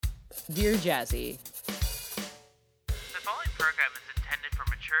Dear Jazzy, The following program is intended for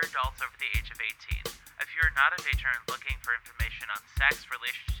mature adults over the age of 18. If you are not a patron looking for information on sex,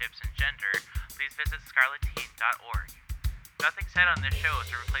 relationships, and gender, please visit scarletteen.org. Nothing said on this show is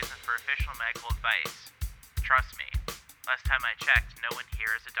a replacement for official medical advice. Trust me, last time I checked, no one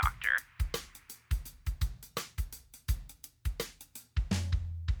here is a doctor.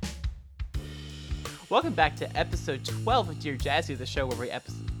 welcome back to episode 12 of Dear Jazzy, the show where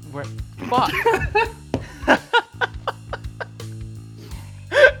fuck.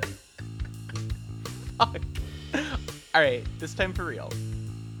 Fuck. Alright, this time for real.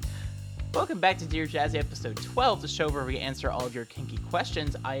 Welcome back to Dear Jazzy, episode 12, the show where we answer all of your kinky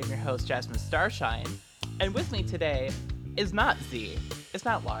questions. I am your host, Jasmine Starshine, and with me today is not Z, it's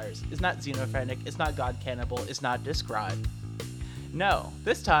not Lars, it's not Xenophrenic, it's not God Cannibal, it's not Discrod. No,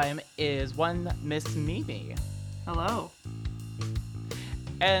 this time is one Miss Mimi. Hello.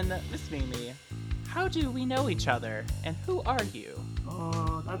 And Miss Mimi, how do we know each other, and who are you?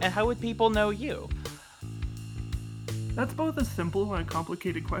 Oh, And how would people know you? that's both a simple and a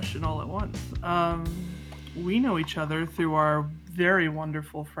complicated question all at once. We know each other through our very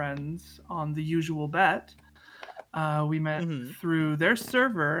wonderful friends on The Usual Bet. We met through their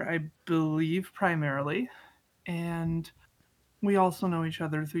server, I believe, primarily. And we also know each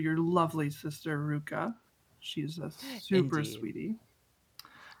other through your lovely sister, Ruka. She's a super Indeed. sweetie.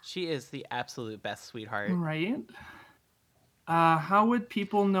 She is the absolute best sweetheart. Right. How would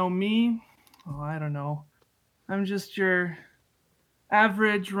people know me? Oh, I don't know. I'm just your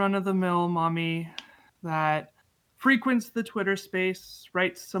average run-of-the-mill mommy that frequents the Twitter space,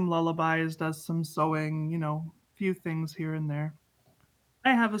 writes some lullabies, does some sewing, a few things here and there.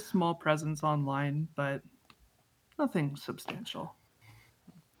 I have a small presence online, but nothing substantial.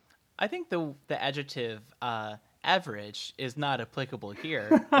 I think the adjective average is not applicable here.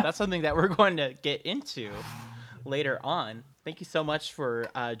 But that's something that we're going to get into later on. Thank you so much for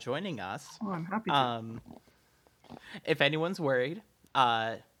joining us. Oh, I'm happy to. If anyone's worried,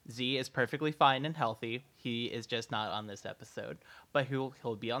 Z is perfectly fine and healthy. He is just not on this episode, but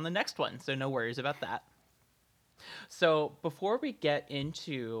he'll be on the next one, so no worries about that. So before we get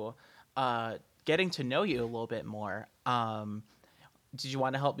into getting to know you a little bit more, did you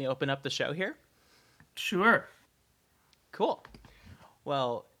want to help me open up the show here? Sure. Cool.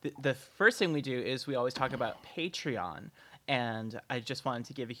 Well, the first thing we do is we always talk about Patreon, and I just wanted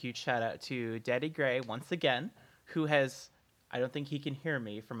to give a huge shout out to Daddy Gray once again, who has, I don't think he can hear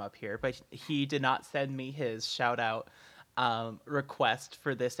me from up here, but he did not send me his shout out request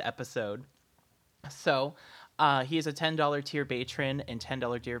for this episode. So he is a $10 tier patron, and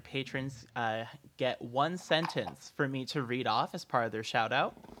 $10 tier patrons get one sentence for me to read off as part of their shout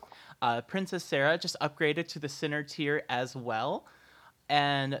out. Princess Sarah just upgraded to the Sinner tier as well.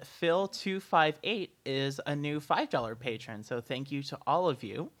 And Phil258 is a new $5 patron, so thank you to all of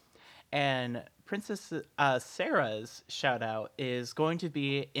you. And Princess Sarah's shout out is going to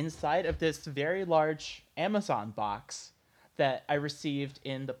be inside of this very large Amazon box that I received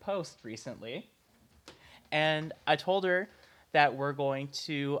in the post recently. And I told her that we're going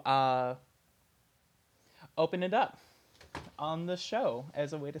to open it up on the show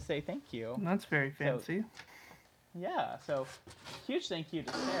as a way to say thank you. That's very fancy. Yeah, so huge thank you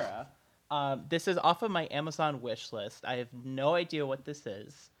to Sarah. This is off of my Amazon wish list. I have no idea what this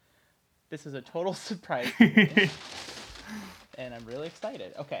is. This is a total surprise to me, and I'm really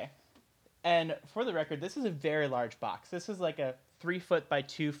excited. Okay. And for the record, this is a very large box. This is like a 3-foot by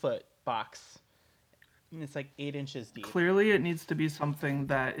 2-foot box. And it's like 8 inches deep. Clearly, it needs to be something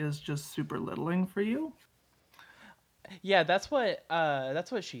that is just super littling for you. Yeah, that's what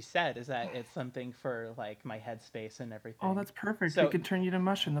she said, is that it's something for like my headspace and everything. Oh, that's perfect. So- We could turn you to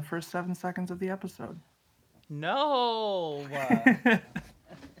mush in the first 7 seconds of the episode. No.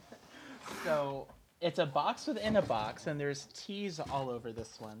 So it's a box within a box, and there's T's all over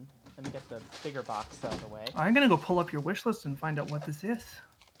this one. Let me get the bigger box out of the way. I'm gonna go pull up your wish list and find out what this is.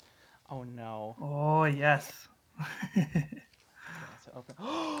 Oh no. Oh, yes. Let's open.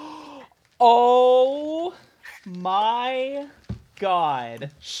 Oh my god.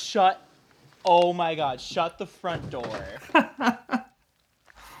 Oh my god. Shut the front door.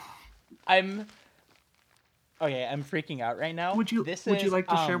 I'm freaking out right now. Would you like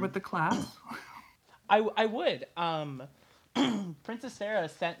to share with the class? I would. Princess Sarah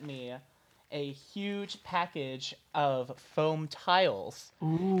sent me a huge package of foam tiles.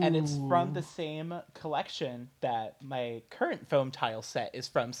 Ooh. And it's from the same collection that my current foam tile set is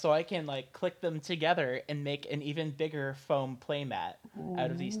from, so I can like click them together and make an even bigger foam playmat out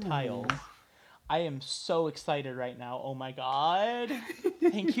of these tiles. I am so excited right now. Oh my god.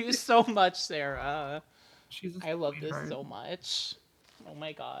 Thank you so much, Sarah. She's a I love this sweetheart. so much. Oh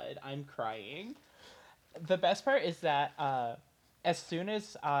my god, I'm crying. The best part is that as soon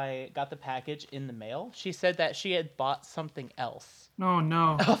as I got the package in the mail, she said that she had bought something else Oh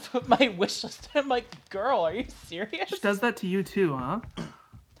no. off of my wish list. I'm like, girl, are you serious? She does that to you too, huh?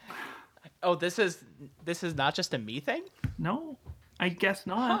 Oh, this is not just a me thing? No, I guess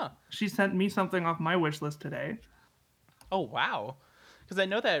not. Huh. She sent me something off my wish list today. Oh wow. Because I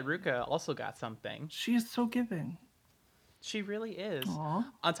know that Ruka also got something. She is so giving. She really is.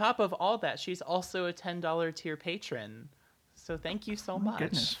 Aw. On top of all that, she's also a $10 tier patron. So thank you so much.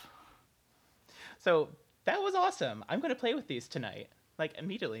 Goodness. So that was awesome. I'm going to play with these tonight. Like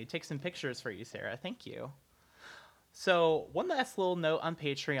immediately. Take some pictures for you, Sarah. Thank you. So one last little note on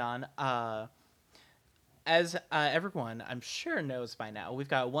Patreon. As everyone I'm sure knows by now, we've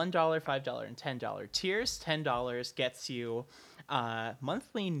got $1, $5, and $10 tiers. $10 gets you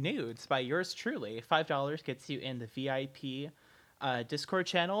monthly nudes by yours truly. $5 gets you in the VIP Discord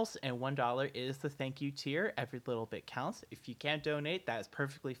channels, and $1 is the thank you tier. Every little bit counts. If you can't donate, that is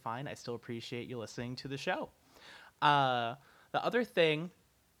perfectly fine. I still appreciate you listening to the show. The other thing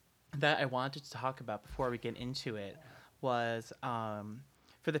that I wanted to talk about before we get into it was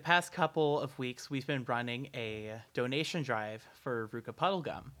for the past couple of weeks, we've been running a donation drive for Ruka Puddle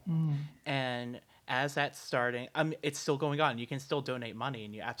Gum. And as that's starting, it's still going on. You can still donate money,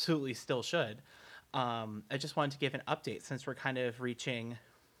 and you absolutely still should. I just wanted to give an update since we're kind of reaching,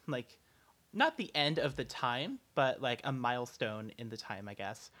 like, not the end of the time, but like a milestone in the time, I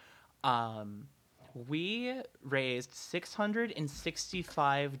guess. We raised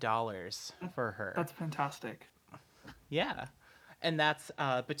 $665 for her. That's fantastic. Yeah. And that's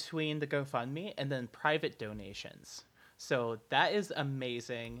between the GoFundMe and then private donations. So that is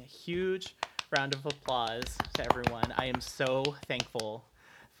amazing. Huge round of applause to everyone. I am so thankful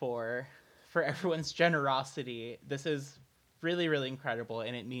for everyone's generosity. This is really, really incredible,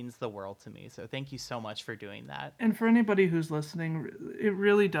 and it means the world to me. So thank you so much for doing that. And for anybody who's listening, it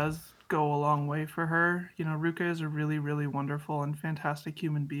really does go a long way for her. You know, Ruka is a really, really wonderful and fantastic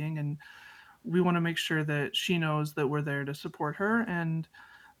human being, and we want to make sure that she knows that we're there to support her and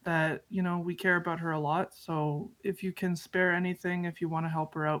that, you know, we care about her a lot. So if you can spare anything, if you want to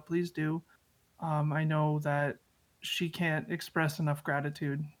help her out, please do. I know that she can't express enough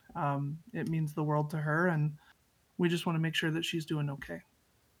gratitude. It means the world to her, and we just want to make sure that she's doing okay.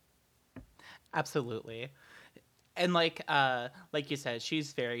 Absolutely. And like you said,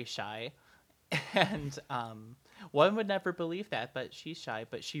 she's very shy. And one would never believe that, but she's shy,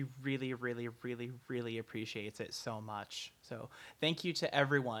 but she really, really, really, really appreciates it so much. So thank you to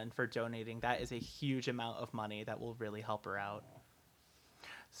everyone for donating. That is a huge amount of money that will really help her out.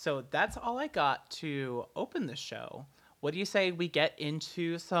 So that's all I got to open the show. What do you say we get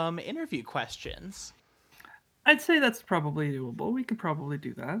into some interview questions? I'd say that's probably doable. We could probably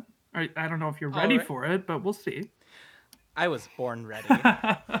do that. I don't know if you're ready Alright. for it, but we'll see. I was born ready.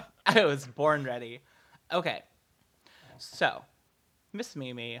 I was born ready. Okay. So, Miss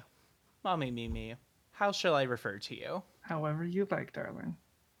Mimi, Mommy Mimi, how shall I refer to you? However you like, darling.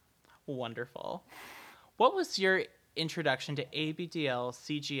 Wonderful. What was your introduction to ABDL,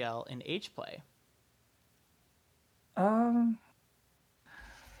 CGL, and H-Play?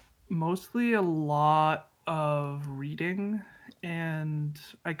 Mostly a lot of reading, and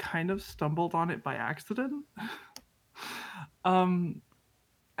I kind of stumbled on it by accident. I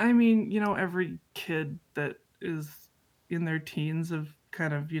mean, you know, every kid that is in their teens have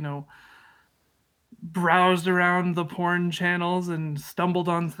kind of, you know, browsed around the porn channels and stumbled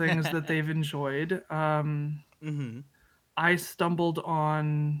on things that they've enjoyed. Mm-hmm. I stumbled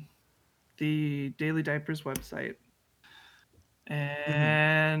on the Daily Diapers website,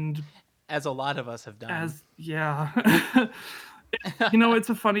 and As a lot of us have done. yeah, you know, it's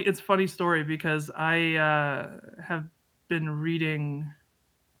funny story because I have been reading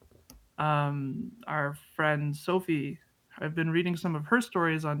our friend Sophie. I've been reading some of her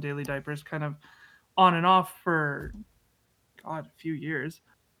stories on Daily Diapers, kind of on and off for a few years,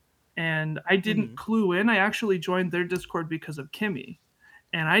 and I didn't clue in. I actually joined their Discord because of Kimmy.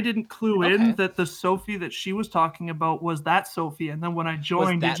 And I didn't clue in that the Sophie that she was talking about was that Sophie. And then when I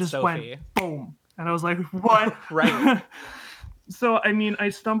joined, it just went boom. And I was like, what? Right. So, I mean, I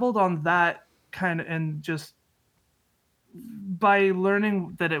stumbled on that kind of, and just by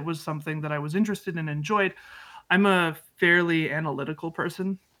learning that it was something that I was interested in and enjoyed. I'm a fairly analytical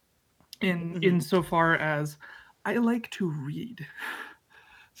person insofar as I like to read.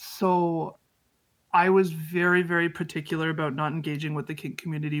 So I was very, very particular about not engaging with the kink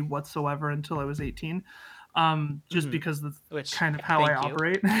community whatsoever until I was 18, just Hmm. because that's Which, kind of how I thank you.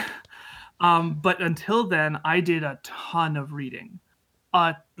 operate. But until then, I did a ton of reading.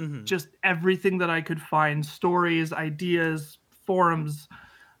 Uh, Hmm. just everything that I could find, stories, ideas, forums,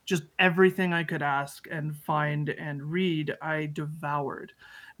 just everything I could ask and find and read, I devoured.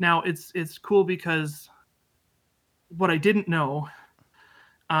 Now it's cool because what I didn't know,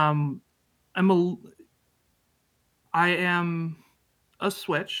 um, I'm a I am a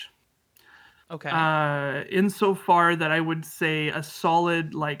switch. Okay. Insofar that I would say a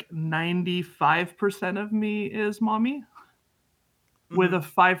solid like 95% of me is mommy, with Hmm. a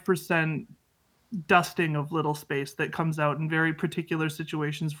 5% dusting of little space that comes out in very particular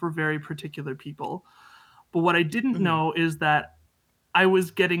situations for very particular people. But what I didn't Hmm. know is that I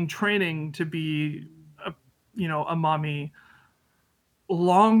was getting training to be a a mommy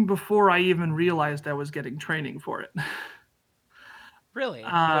long before I even realized I was getting training for it. Really?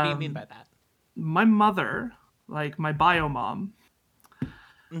 What do you mean Um, by that? my mother, like my bio mom,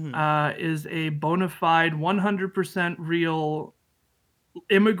 Hmm. is a bona fide 100% real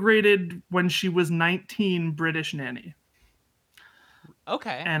immigrated when she was 19 British nanny.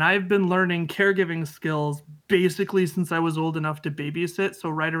 Okay. And I've been learning caregiving skills basically since I was old enough to babysit, so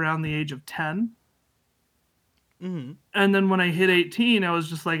right around the age of 10. Hmm. And then when I hit 18, I was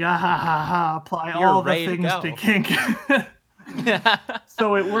just like, ah ha ha ha, apply You're all the ready to things to go. kink.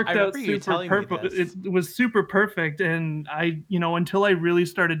 So it I worked out remember you super telling me perfect. It this. was super perfect. And until I really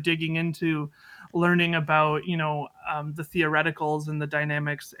started digging into learning about, the theoreticals and the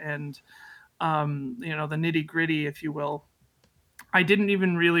dynamics and, the nitty gritty, if you will, I didn't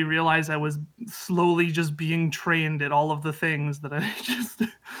even really realize I was slowly just being trained at all of the things that I just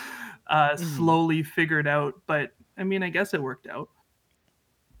Hmm. slowly figured out. But I mean, I guess it worked out.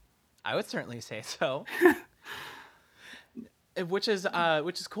 I would certainly say so. Which is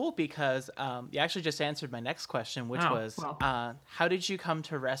cool because you actually just answered my next question, which Oh, was well. how did you come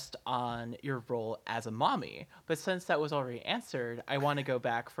to rest on your role as a mommy? But since that was already answered, I want to go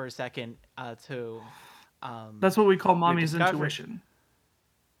back for a second to That's what we call your mommy's discovery, intuition.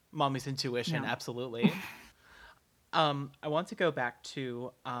 mommy's intuition. Yeah. Absolutely. I want to go back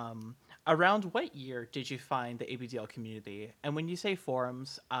to around what year did you find the ABDL community? And when you say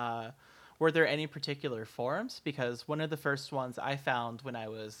forums, were there any particular forums? Because one of the first ones I found when I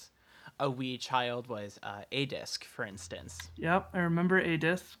was a wee child was ADISC, for instance. Yep, I remember A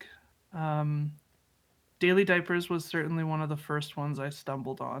Disc. Um, Daily Diapers was certainly one of the first ones I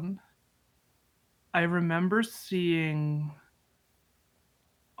stumbled on. I remember seeing.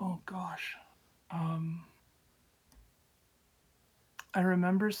 Oh gosh. Um, I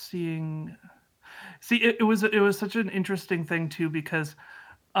remember seeing. See, it was such an interesting thing too because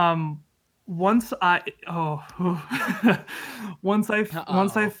um, once I oh once I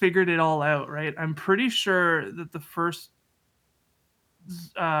Oh. figured it all out, right? I'm pretty sure that the first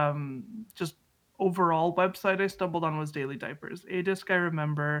just overall website I stumbled on was Daily Diapers. A Disc, I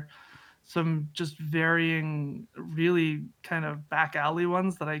remember some just varying, really kind of back alley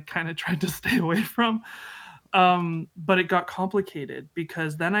ones that I kind of tried to stay away from. But it got complicated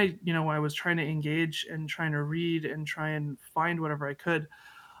because then I was trying to engage and trying to read and try and find whatever I could.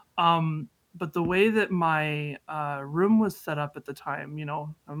 But the way that my room was set up at the time,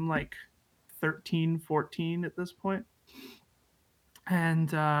 I'm like 13, 14 at this point, and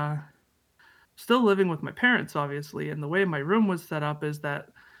still living with my parents, obviously. And the way my room was set up is that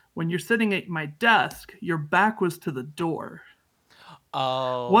when you're sitting at my desk, your back was to the door.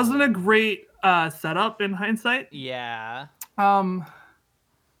 Wasn't a Oh. great setup in hindsight. Yeah. Um,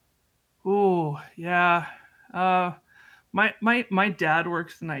 oh yeah. Uh, my dad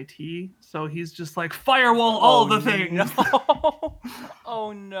works in IT, so he's just like firewall all Oh the no. things.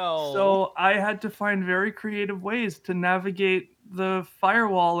 Oh no. So I had to find very creative ways to navigate the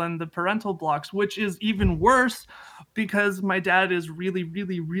firewall and the parental blocks, which is even worse because my dad is really,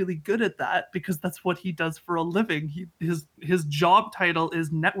 really, really good at that because that's what he does for a living. His job title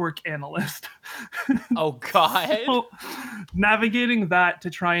is network analyst. Oh god. So navigating that to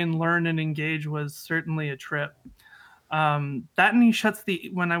try and learn and engage was certainly a trip. That and he shuts the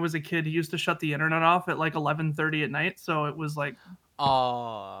when I was a kid, he used to shut the internet off at like 11:30 at night, so it was like, come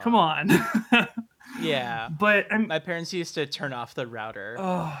Oh. on. Yeah. But I'm My parents used to turn off the router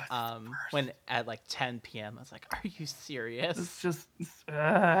oh, it's the when worst. at like 10 p.m. I was like, "Are you It's serious?" just it's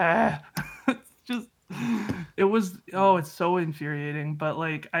just it was it's so infuriating, but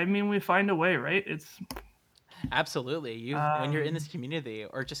like I mean we find a way, right? It's Absolutely. You when you're in um this community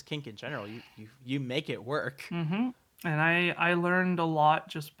or just kink in general, you make it work. and I learned a lot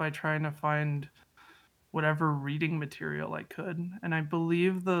just by trying to find whatever reading material I could. And I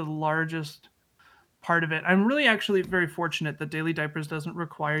believe the largest part of it, I'm really actually very fortunate that Daily Diapers doesn't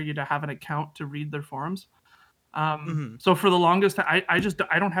require you to have an account to read their forums. Hmm. So for the longest, I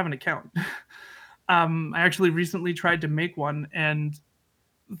don't have an account. I actually recently tried to make one, and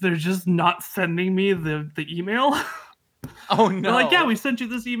they're just not sending me the email. Oh They're like, yeah, no, we sent you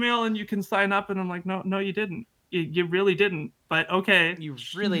this email and you can sign up. And I'm like, no, no, you didn't. You really didn't. But okay. you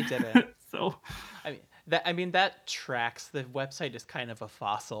really didn't. So, I mean that tracks. The website is kind of a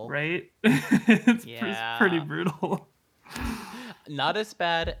fossil. right? It's pretty Yeah. brutal. Not as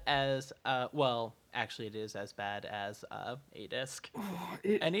bad as well, actually it is as bad as a disk.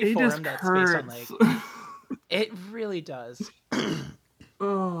 Any It just forum that's based on hurts. like it really does.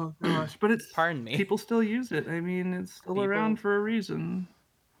 Oh gosh, but it's Pardon me. people still use it. I mean, it's still around People for a reason.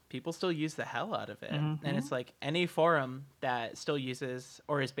 people still use the hell out of it. And Hmm. it's like any forum that still uses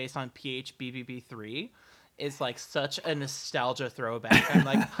or is based on PHBBB3 is like such a nostalgia throwback. I'm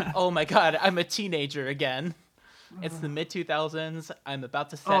like, "Oh my god, I'm a teenager again." It's the mid 2000s. I'm about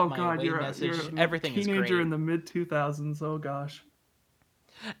to set Oh my god, away you're message. a Everything is teenager great. in the mid 2000s. Oh gosh.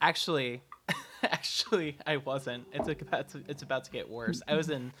 Actually, actually, I wasn't. It's about to get worse. I was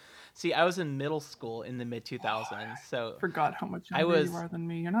in middle school in the mid 2000s. So Forgot how much I younger you was are than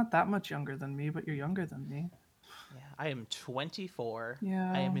me. You're not that much younger than me, but you're younger than me. yeah, I am 24. I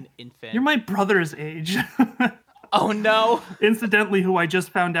Yeah. am an You're infant. my brother's age. Oh no. Incidentally, who I just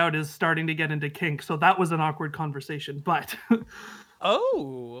found out is starting to get into kink, so that was an awkward conversation, but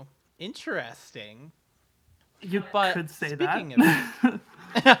Oh, interesting. you But could say that.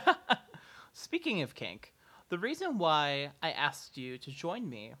 speaking of kink, the reason why I asked you to join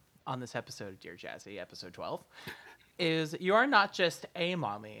me on this episode of Dear Jazzy, episode 12, is you are not just a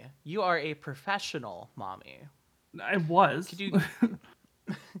mommy, you are a professional mommy. I was. Could you can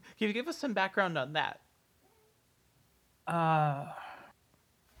you give us some background on that? uh,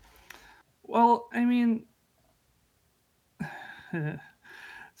 well, I mean,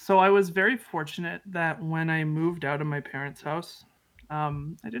 so I was very fortunate that when I moved out of my parents' house, I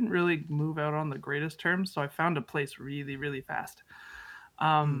didn't really move out on the greatest terms, so I found a place really, really fast. Mm.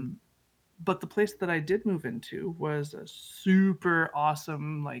 Um, but the place that I did move into was a super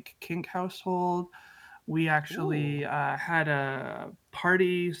awesome like kink household. We actually Ooh. had a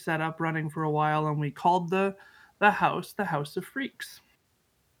party set up running for a while, and we called the House of Freaks.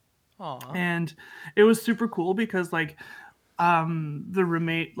 Aw. And it was super cool because like the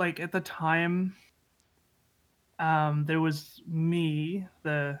roommate like at the time there was me,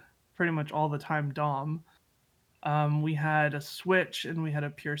 the pretty much all the time Dom. We had a switch and we had a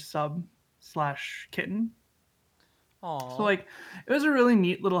pure sub slash kitten. So Aw. like it was a really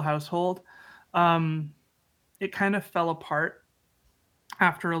neat little household. Um, it kind of fell apart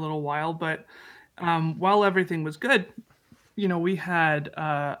after a little while, but while everything was good, we had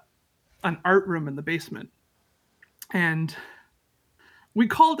an art room in the basement, and we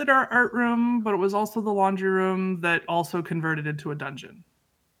called it our art room, but it was also the laundry room that also converted into a dungeon.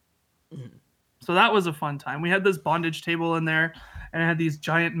 Mm. So that was a fun time. We had this bondage table in there and it had these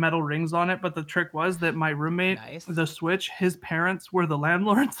giant metal rings on it. But the trick was that my roommate, Nice. the Switch, his parents were the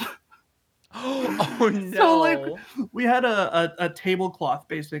landlords. Oh So like no. we had a tablecloth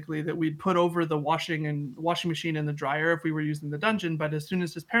basically that we'd put over the washing machine and the dryer if we were using the dungeon. But as soon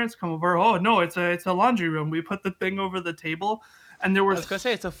as his parents come over, oh no, it's a laundry room. We put the thing over the table, and there I was gonna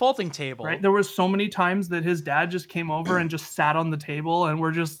say was it's a folding right table. there was so many times that his dad just came over and just sat on the table, and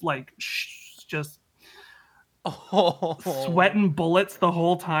we're just like just Oh. sweating bullets the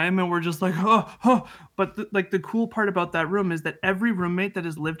whole time, and we're just like oh, oh. But like the cool part about that room is that every roommate that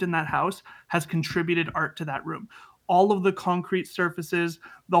has lived in that house has contributed art to that room. All of the concrete surfaces,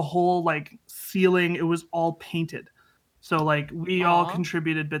 the whole like ceiling, it was all painted. So like we all Aw.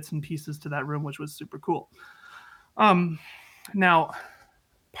 contributed bits and pieces to that room, which was super cool. um Now,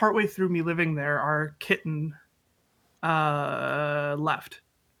 partway through me living there, our kitten left.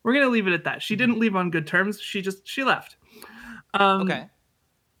 We're gonna leave it at that. She Mhm. didn't leave on good terms. She left. Um, Okay.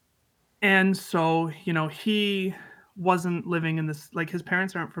 and so he wasn't living in this, like his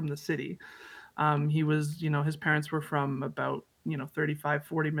parents aren't from the city. He was, his parents were from about 35,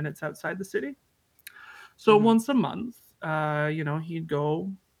 40 minutes outside the city. So Mhm. once a month, he'd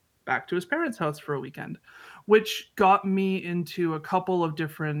go back to his parents' house for a weekend, which got me into a couple of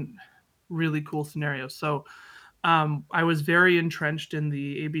different really cool scenarios. So I was very entrenched in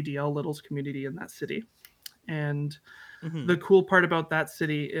the ABDL Littles community in that city. And the Mhm. cool part about that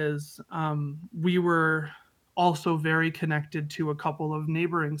city is we were also very connected to a couple of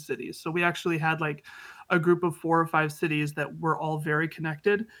neighboring cities. So we actually had like a group of 4 or 5 cities that were all very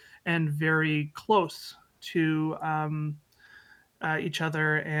connected and very close to each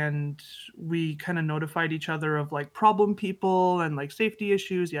other, and we kind of notified each other of like problem people and like safety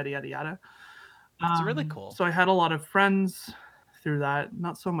issues, yada yada yada. It's really cool. So I had a lot of friends through that.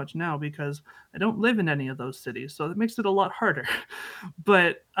 Not so much now because I don't live in any of those cities, so it makes it a lot harder.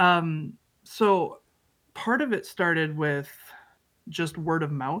 But so part of it started with just word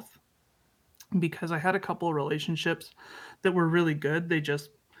of mouth because I had a couple of relationships that were really good. They just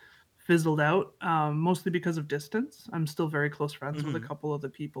fizzled out, mostly because of distance. I'm still very close friends with a Hmm. couple of the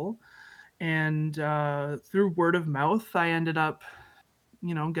people. And through word of mouth, I ended up,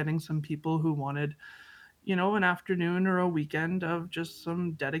 getting some people who wanted, an afternoon or a weekend of just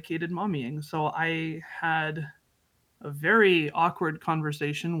some dedicated mommying. So I had a very awkward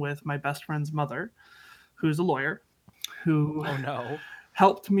conversation with my best friend's mother, who's a lawyer, who Oh no.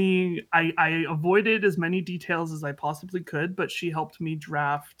 helped me. I avoided as many details as I possibly could, but she helped me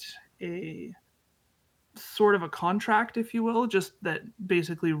draft a sort of a contract, if you will, just that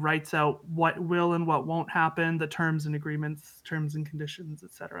basically writes out what will and what won't happen, the terms and agreements, terms and conditions,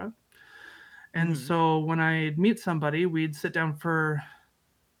 etc. And Hmm. so when I'd meet somebody, we'd sit down for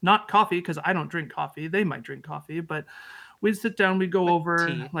not coffee because I don't drink coffee. They might drink coffee, but we'd sit down, we'd go Like over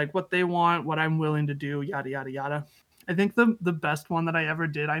tea. like what they want, what I'm willing to do, yada yada yada. I think the best one that I ever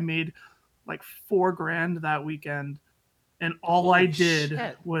did, I made like 4 grand that weekend, and all I Holy did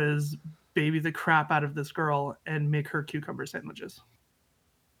shit. was baby the crap out of this girl and make her cucumber sandwiches.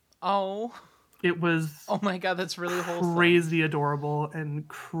 Oh. It was Oh my god, that's really wholesome. crazy adorable and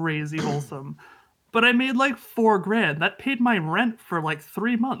crazy wholesome. But I made like 4 grand. That paid my rent for like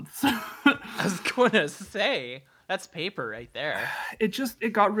 3 months. I was going to say, that's paper right there.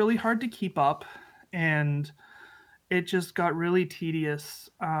 It got really hard to keep up, and it just got really tedious.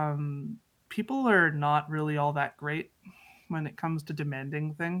 People are not really all that great when it comes to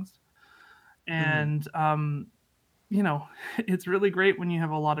demanding things, Hmm. and you know, it's really great when you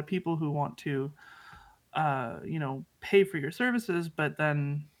have a lot of people who want to, pay for your services, but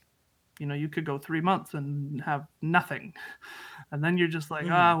then you could go 3 months and have nothing, and then you're just like,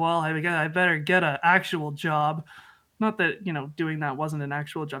 Hmm. well, I better get an actual job. Not that doing that wasn't an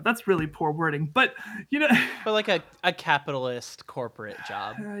actual job. That's really poor wording, but you know, But like a capitalist corporate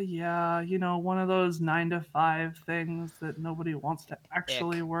job. yeah, one of those 9 to 5 things that nobody wants to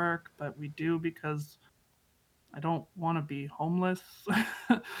actually Ick. work, but we do because I don't want to be homeless.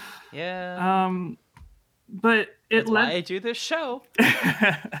 Yeah. um, but it That's why led I do this show.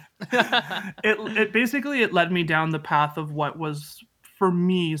 it basically it led me down the path of what was for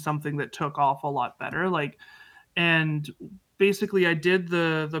me something that took off a lot better, like, and basically I did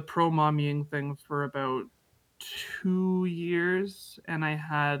the pro mommying thing for about 2 years, and I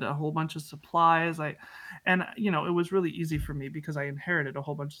had a whole bunch of supplies. And it was really easy for me because I inherited a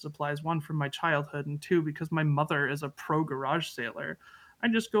whole bunch of supplies, one from my childhood, and two because my mother is a pro garage sailor. I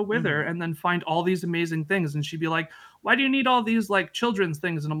just go with her Hmm. and then find all these amazing things, and she'd be like, why do you need all these like children's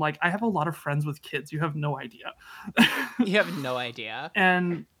things? And I'm like, I have a lot of friends with kids, you have no idea. You have no idea.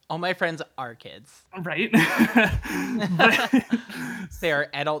 And All my friends are kids. right. But They are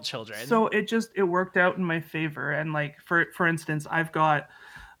adult children. so it worked out in my favor, and like for instance, I've got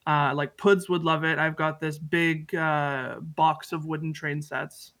like Puds would love it. I've got this big box of wooden train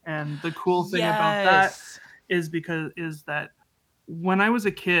sets, and the cool thing about that Yes. is that when I was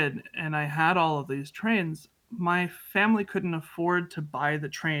a kid and I had all of these trains, my family couldn't afford to buy the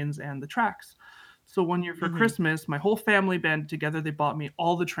trains and the tracks. So one year for Hmm. Christmas, my whole family banded together. They bought me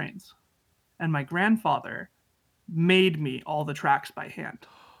all the trains, and my grandfather made me all the tracks by hand.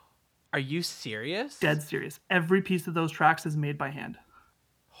 Are you serious? Dead serious. Every piece of those tracks is made by hand.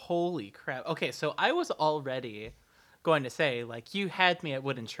 Holy crap. Okay, so I was already going to say, like, you had me at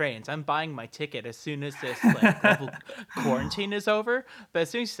wooden trains. I'm buying my ticket as soon as this, like, global quarantine is over. But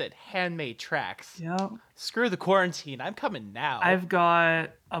as soon as you said handmade tracks, Yeah. screw the quarantine. I'm coming now. I've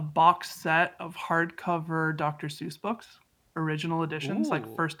got a box set of hardcover Dr. Seuss books, original editions, like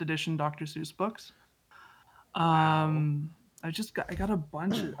Ooh. first edition Dr. Seuss books. Wow. Um, I got a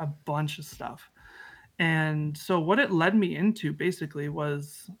bunch of stuff. And so what it led me into basically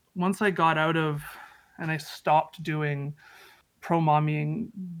was once I got out of and I stopped doing pro mommying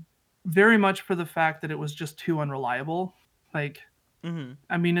very much for the fact that it was just too unreliable. Like, Hmm.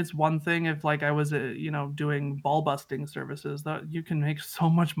 I mean, it's one thing if like I was doing ball busting services, that you can make so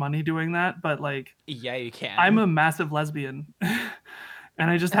much money doing that, but like Yeah, you I'm can. a massive lesbian and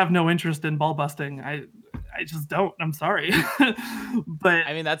I just have no interest in ball busting. I just don't. I'm sorry. But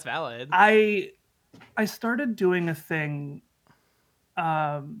I mean, that's valid. I I started doing a thing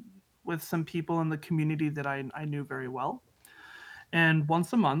um with some people in the community that I knew very well. And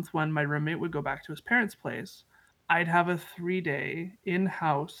once a month, when my roommate would go back to his parents' place, I'd have a 3-day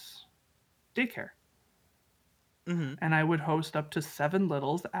in-house daycare. Mm-hmm. And I would host up to 7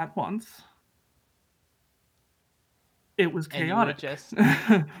 littles at once. It was And you would chaotic. just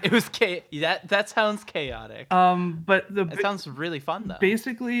it was that sounds chaotic. But It sounds really fun though.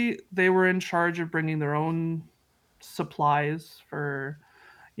 basically they were in charge of bringing their own supplies for,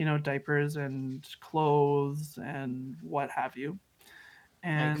 diapers and clothes and what have you.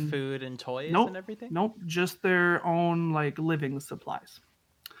 Like And food and toys nope, and everything? nope, just their own like living supplies.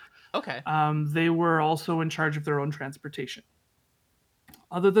 Okay. They were also in charge of their own transportation.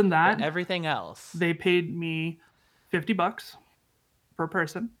 Other than that, But everything else. they paid me $50 per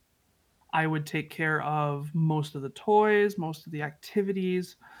person. I would take care of most of the toys, most of the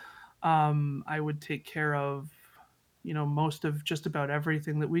activities. I would take care of, most of just about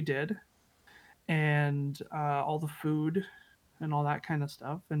everything that we did, and all the food and all that kind of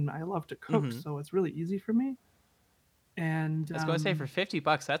stuff. And I love to cook, Mhm. so it's really easy for me. And I was going to say for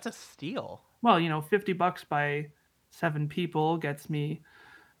 $50, that's a steal. well, $50 by 7 people gets me,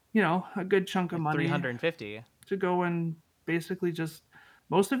 a good chunk of Like money 350. to go and basically just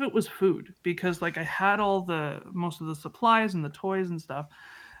most of it was food because like I had most of the supplies and the toys and stuff.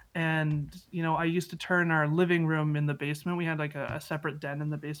 And I used to turn our living room in the basement. We had like a separate den in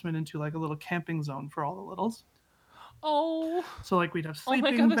the basement into like a little camping zone for all the littles. Oh. So like we'd have Oh my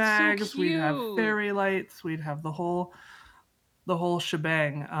sleeping God, that's so bags, we'd have cute. fairy lights, we'd have the whole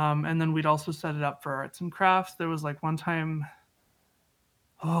shebang. And then we'd also set it up for arts and crafts. There was like one time,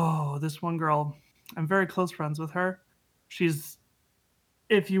 this one girl, I'm very close friends with her. She's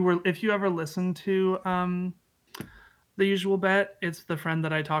if you ever listen to The Usual Bet, it's the friend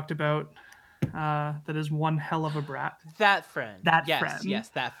that I talked about that is one hell of a brat. That friend. That yes, friend. Yes,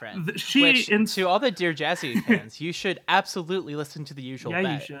 that friend. She to all the Dear Jazzy fans, you should absolutely listen to The Usual Yeah, you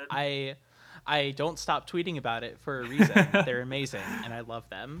Bet. should. I don't stop tweeting about it for a reason. They're amazing, and I love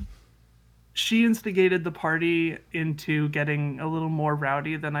them. She instigated the party into getting a little more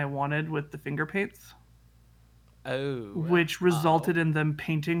rowdy than I wanted with the finger paints. Oh. Which resulted in them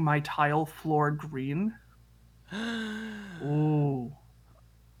painting my tile floor green. Ooh.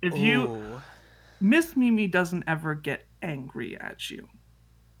 Miss Mimi doesn't ever get angry at you.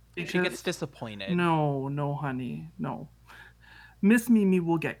 She gets disappointed. No, honey, no. Miss Mimi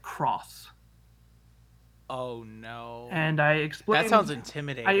will get cross. Oh no. And I explained that sounds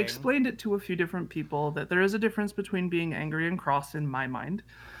intimidating. I explained it to a few different people that there is a difference between being angry and cross in my mind.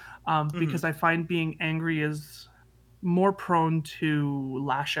 Because I find being angry is more prone to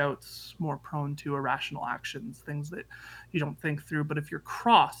lash outs, more prone to irrational actions, things that you don't think through. But if you're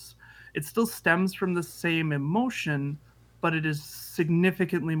cross, it still stems from the same emotion, but it is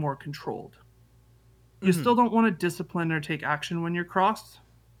significantly more controlled. You still don't want to discipline or take action when you're cross,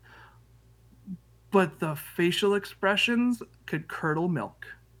 but the facial expressions could curdle milk.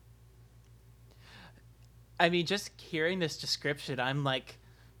 I mean, just hearing this description, I'm like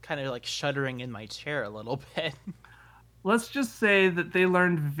kind of like shuddering in my chair a little bit. Let's just say that they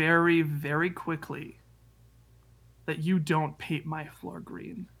learned very, very quickly that you don't paint my floor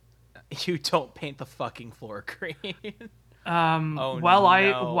green. You don't paint the fucking floor green. While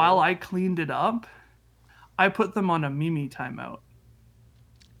I cleaned it up, I put them on a Mimi timeout.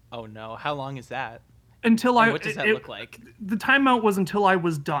 Oh no! How long is that? What does that look like? The timeout was until I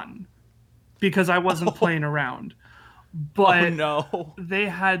was done, because I wasn't playing around. But oh no! They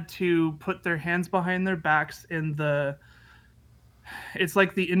had to put their hands behind their backs in it's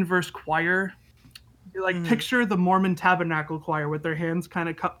like the inverse choir. Like picture the Mormon Tabernacle choir with their hands kind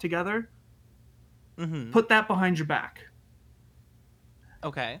of cupped together. Put that behind your back.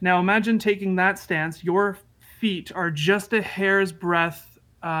 Okay. Now imagine taking that stance. Your feet are just a hair's breadth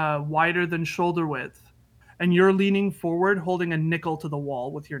wider than shoulder width, and you're leaning forward holding a nickel to the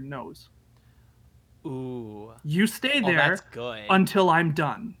wall with your nose. Ooh. You stay there that's good. until I'm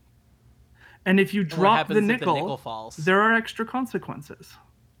done. And if you drop the nickel falls? There are extra consequences.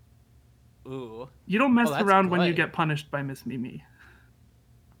 Ooh. You don't mess around when you get punished by Miss Mimi.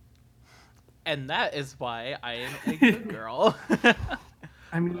 And that is why I am a good girl.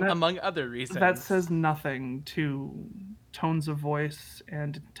 I mean, among other reasons. That says nothing to tones of voice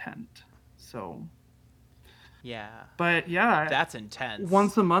and intent. So. Yeah. But yeah. That's intense.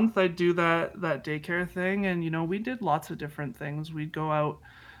 Once a month I'd do that daycare thing, and we did lots of different things. We'd go out.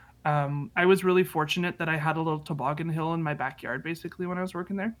 I was really fortunate that I had a little toboggan hill in my backyard basically when I was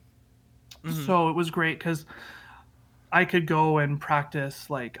working there. So it was great because I could go and practice.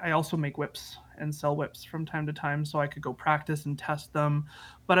 Like, I also make whips and sell whips from time to time so I could go practice and test them.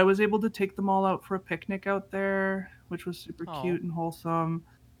 But I was able to take them all out for a picnic out there, which was super Oh, cute and wholesome.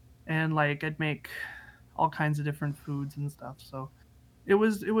 And like I'd make all kinds of different foods and stuff. So it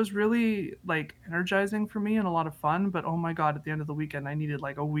was really like energizing for me and a lot of fun. But oh my god, at the end of the weekend, I needed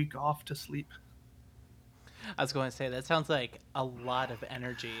like a week off to sleep. I was going to say that sounds like a lot of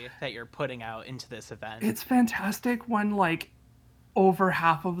energy that you're putting out into this event. It's fantastic when like over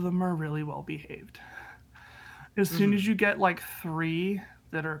half of them are really well behaved. As soon as Hmm. you get like three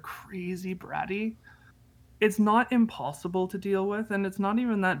that are crazy bratty, it's not impossible to deal with, and it's not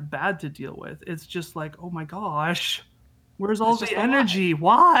even that bad to deal with. It's just like, oh my gosh, where's all It's the just a lot. energy?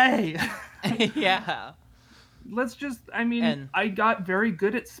 Why? Yeah. Let's just, I mean, And I got very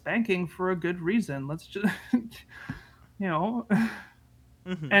good at spanking for a good reason. Let's just, you know.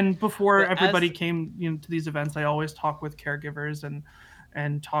 mhm. And before But everybody as came, to these events, I always talk with caregivers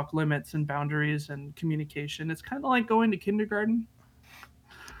and talk limits and boundaries and communication. It's kind of like going to kindergarten.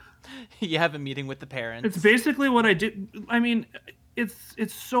 you have a meeting with the It's parents. basically what I do. I mean,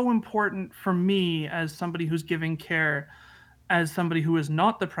 it's so important for me as somebody who's giving care, as somebody who is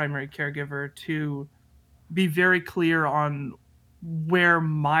not the primary caregiver, to be very clear on where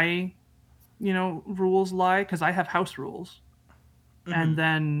my rules lie, because I have house rules, and Hmm.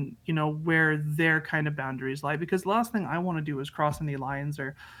 then where their kind of boundaries lie, because the last thing I want to do is cross any lines,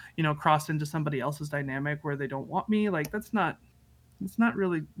 or cross into somebody else's dynamic where they don't want me. Like that's not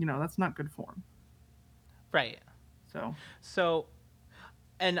really, that's not good form. Right. So So,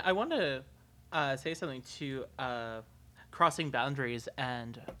 and I want to say something to crossing boundaries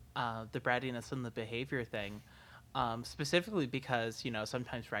and the brattiness and the behavior thing, specifically because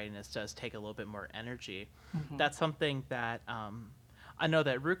sometimes brattiness does take a little bit more energy. mhm. That's something that I know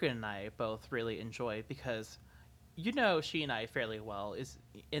that Ruka and I both really enjoy because she and I fairly well is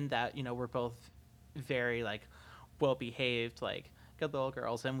in that we're both very like well behaved, like good little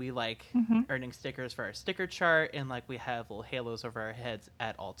girls, and we like Mhm. earning stickers for our sticker chart, and like we have little halos over our heads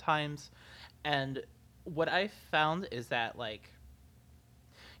at all times. And what I found is that like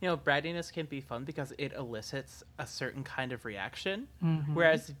brattiness can be fun because it elicits a certain kind of reaction, Mhm.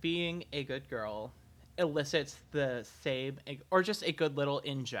 whereas being a good girl elicits the same, or just a good little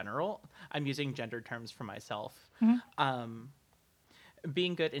in general. I'm using gender terms for myself. Mhm. um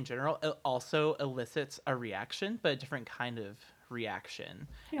being good in general also elicits a reaction, but a different kind of reaction.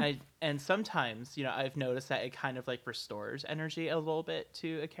 Yeah. And sometimes I've noticed that it kind of like restores energy a little bit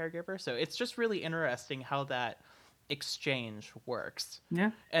to a caregiver, so it's just really interesting how that exchange works.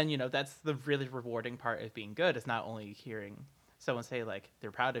 Yeah. And that's the really rewarding part of being good, is not only hearing someone say like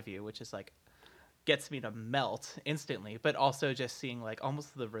they're proud of you, which is like gets me to melt instantly, but also just seeing like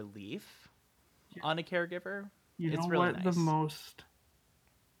almost the relief Yeah. on a caregiver. You know It's really what nice.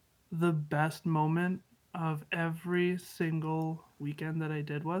 the best moment of every single weekend that I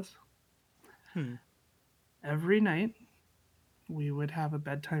did was? Hmm. Every night we would have a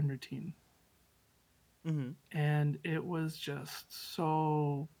bedtime routine. Mm-hmm. And it was just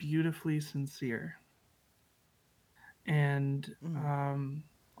so beautifully sincere. And Mm-hmm.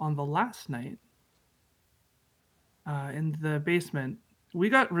 on the last night, in the basement, we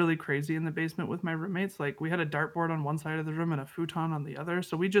got really crazy in the basement with my roommates. Like we had a dartboard on one side of the room and a futon on the other.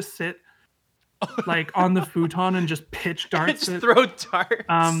 So we just sit like on the futon and just pitch darts Just at. throw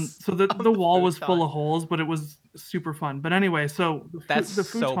darts So the on the the wall was full futon. of holes, but it was super fun. But anyway, so That's the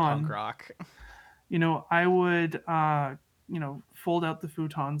so punk futon, rock. I would fold out the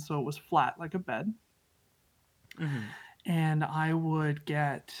futon so it was flat like a bed, Mm-hmm. and I would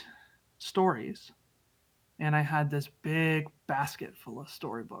get stories. And I had this big basket full of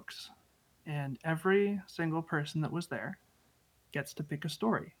storybooks, and every single person that was there gets to pick a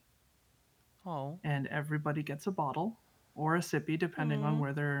story, Oh. and everybody gets a bottle or a sippy depending on Mm.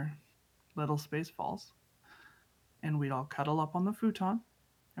 where their little space falls, and we'd all cuddle up on the futon.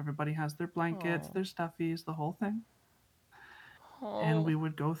 Everybody has their blankets, Oh. their stuffies, the whole thing. And Oh. we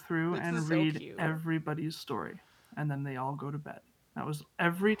would go through This is and so read cute. everybody's story. And then they all go to bed. That was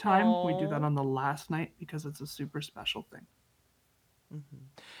every time we do that Oh. on the last night because it's a super special thing. Mm-hmm.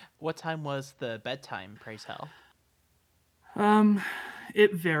 What time was the bedtime, pray tell? Um,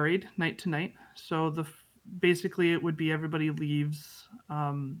 it varied night to night. So basically it would be everybody leaves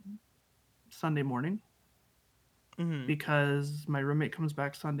Sunday morning, Mm-hmm. because my roommate comes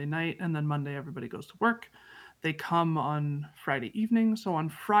back Sunday night, and then Monday everybody goes to work. They come on Friday evening. So on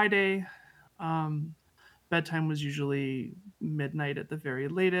Friday, um, bedtime was usually midnight at the very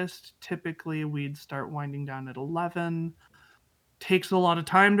latest. Typically, we'd start winding down at 11. Takes a lot of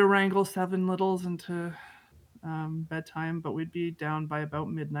time to wrangle seven littles into bedtime, but we'd be down by about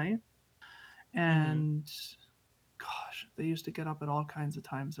midnight. And gosh, they used to get up at all kinds of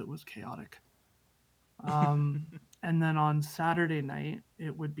times. It was chaotic. Um, and then on Saturday night,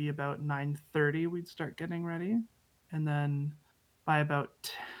 it would be about 9:30 we'd start getting ready. And then by about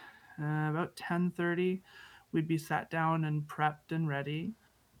 10:30 we'd be sat down and prepped and ready.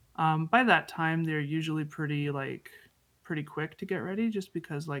 By that time they're usually pretty quick to get ready just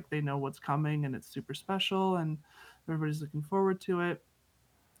because like they know what's coming and it's super special and everybody's looking forward to it,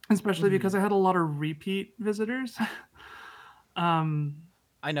 especially because I had a lot of repeat visitors. um,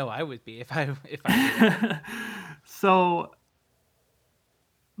 I know I would be if I so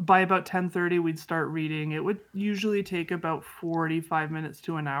by about 10:30 we'd start reading. It would usually take about 45 minutes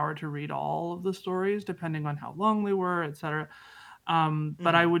to an hour to read all of the stories depending on how long they were, etc.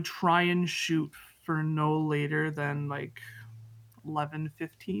 But I would try and shoot for no later than like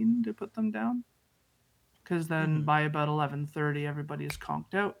 11:15 to put them down, because then by about 11:30 everybody is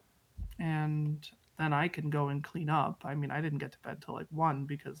conked out, and then I can go and clean up. I mean, I didn't get to bed till like 1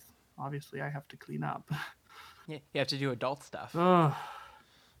 because obviously I have to clean up. you have to do adult stuff. Ugh.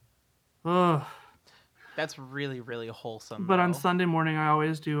 Ugh. That's really, really wholesome. But on though. Sunday morning I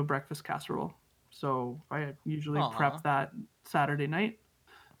always do a breakfast casserole. So I usually prep that Saturday night.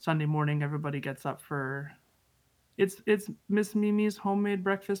 Sunday morning everybody gets up for it's Miss Mimi's homemade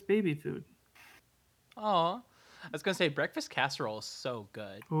breakfast baby food. Oh, I was gonna say breakfast casserole is so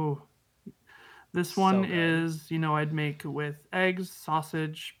good. Oh, this one good. is, I'd make with eggs,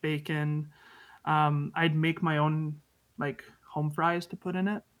 sausage, bacon. I'd make my own like home fries to put in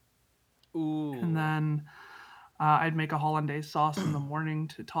it, Ooh. and then I'd make a hollandaise sauce in the morning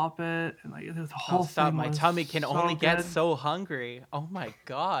to top it, and like the whole stop! thing My was tummy can so only get good. so hungry. Oh my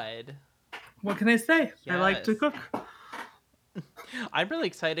god. What can I say? I like to Yes. cook. I'm really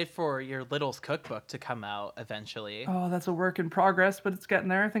excited for your Little's cookbook to come out eventually. Oh, that's a work in progress, but it's getting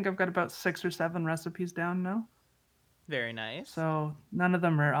there. I think I've got about 6 or 7 recipes down now. Very nice. So none of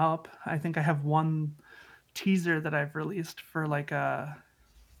them are up. I think I have one teaser that I've released for like a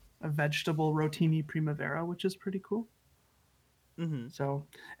vegetable rotini primavera, which is pretty cool. So,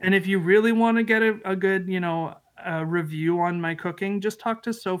 and if you really want to get a good, review on my cooking, just talk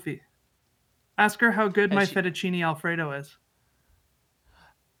to Sophie. Ask her how good my fettuccine Alfredo is.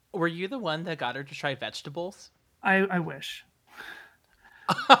 Were you the one that got her to try vegetables? I wish.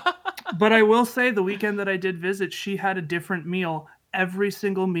 But I will say the weekend that I did visit, she had a different meal every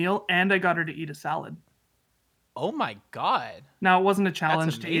single meal, and I got her to eat a salad. Oh my god. Now, it wasn't a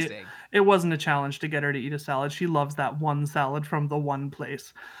challenge That's to eat. amazing. It wasn't a challenge to get her to eat a salad. She loves that one salad from the one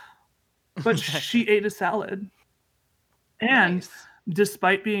place. But she ate a salad. And Nice.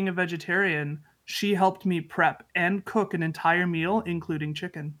 despite being a vegetarian, she helped me prep and cook an entire meal, including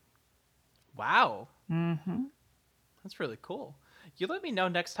chicken. Wow. Mm-hmm. That's really cool. You let me know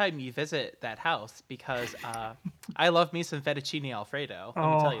next time you visit that house because I love me some fettuccine Alfredo. Let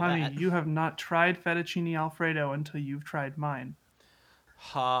me tell you honey, that. you have not tried fettuccine Alfredo until you've tried mine.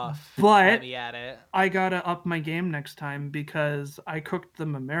 Huff. But let me at it. I gotta up my game next time because I cooked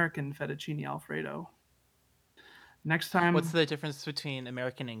them American fettuccine Alfredo. Next time. What's the difference between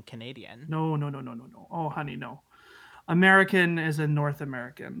American and Canadian? No. Oh, honey, no. American is a North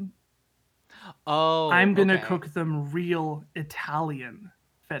American. Oh, I'm gonna cook them real Italian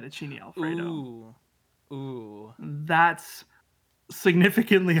fettuccine Alfredo. Ooh. That's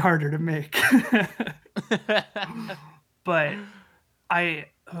significantly harder to make. But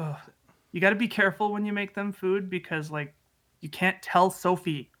you got to be careful when you make them food because like you can't tell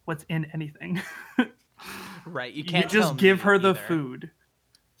Sophie what's in anything. Right, you can't. You just give her the food.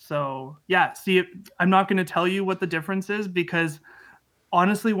 So yeah, see, I'm not going to tell you what the difference is because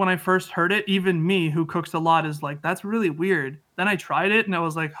honestly, when I first heard it, even me who cooks a lot is like, that's really weird. Then I tried it and I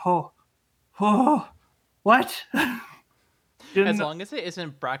was like, oh, what? As long as it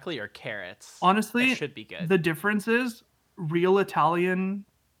isn't broccoli or carrots, honestly, it should be good. The difference is real Italian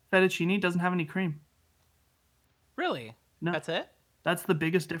fettuccine doesn't have any cream. Really? No. That's it? That's the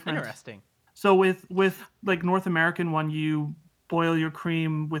biggest difference. Interesting. So with like North American one, you boil your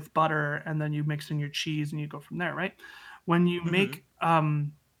cream with butter and then you mix in your cheese and you go from there, right? When you make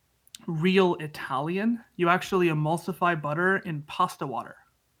real Italian, you actually emulsify butter in pasta water.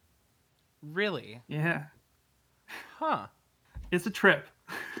 Really? Yeah. Huh. It's a trip.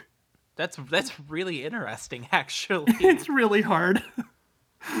 That's really interesting, actually. It's really hard.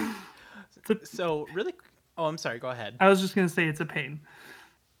 So really. Oh, I'm sorry. Go ahead. I was just gonna say it's a pain.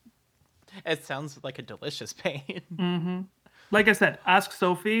 It sounds like a delicious pain. Mm-hmm. Like I said, ask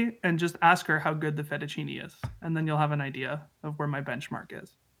Sophie and just ask her how good the fettuccine is, and then you'll have an idea of where my benchmark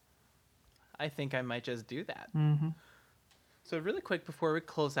is. I think I might just do that. Mm-hmm. So really quick before we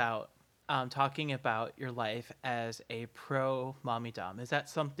close out, talking about your life as a pro mommy dom. Is that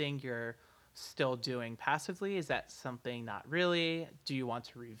something you're still doing passively? Is that something not really? Do you want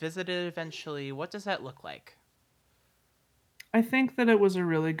to revisit it eventually? What does that look like? I think that it was a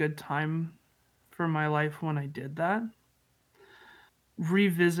really good time for my life when I did that.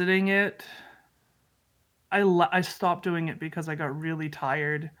 Revisiting it, I stopped doing it because I got really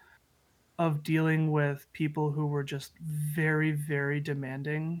tired of dealing with people who were just very, very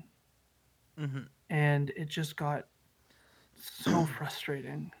demanding, Hmm. and it just got so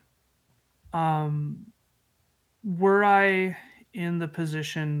frustrating. Um, were I in the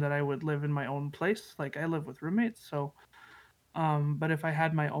position that I would live in my own place, like I live with roommates, so but if I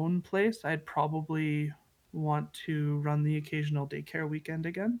had my own place, I'd probably want to run the occasional daycare weekend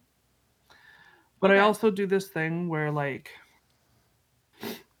again. But I Okay. also do this thing where like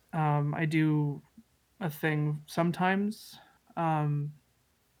I do a thing sometimes. Um,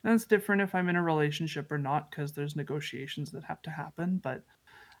 that's different if I'm in a relationship or not because there's negotiations that have to happen. But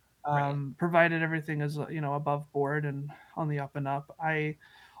Right. provided everything is above board and on the up and up, I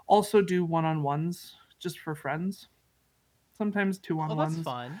also do one-on-ones just for friends. Sometimes Oh, that's two-on-ones.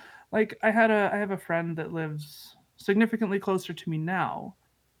 fun. Like I have a friend that lives significantly closer to me now,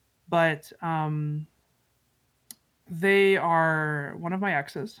 but they are one of my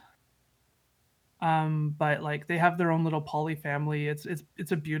exes. But like they have their own little poly family. It's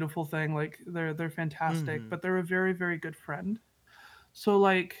a beautiful thing. Like they're fantastic, Hmm. but they're a very, very good friend. So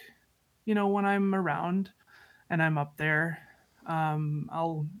like, when I'm around and I'm up there,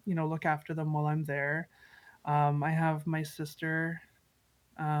 I'll, look after them while I'm there. I have my sister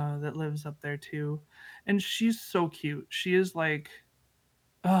that lives up there too, and she's so cute. She is like,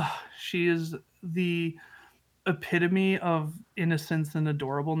 she is the epitome of innocence and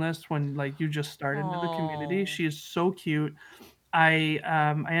adorableness when like you just start into the community. Oh. She is so cute. I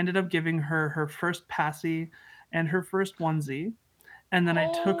ended up giving her her first passy and her first onesie, and then I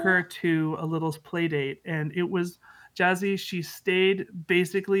took her Oh. to a little play date, and it was Jazzy. She stayed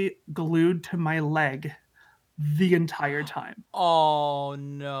basically glued to my leg the entire time. Oh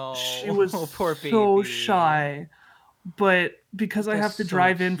She no. was Oh, poor so baby. shy, but because I That's have to so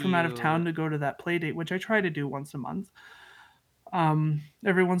drive in from out of town cute. to go to that play date, which I try to do once a month,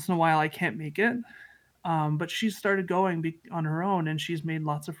 every once in a while I can't make it. But she's started going on her own, and she's made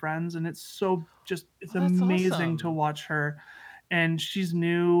lots of friends, and it's Oh, that's amazing to awesome. watch her. And she's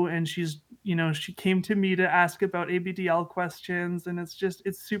new, and she came to me to ask about ABDL questions, and it's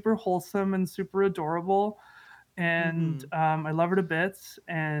super wholesome and super adorable, and Hmm. I love her to bits,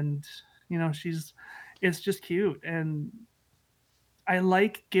 and she's it's just cute, and I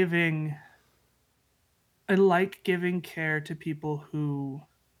like giving I like giving care to people who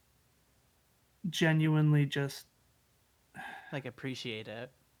genuinely just Like, appreciate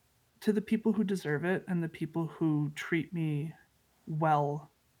it. to the people who deserve it and the people who treat me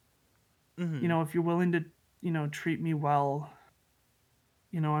well. Hmm. If you're willing to, treat me well,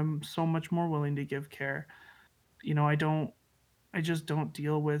 I'm so much more willing to give care. I just don't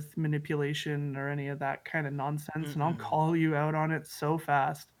deal with manipulation or any of that kind of nonsense, and I'll Mm-mm. call you out on it so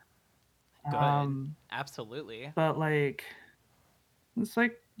fast. Good. Um, Absolutely. but like, it's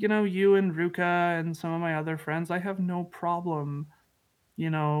like, you and Ruka and some of my other friends, I have no problem, you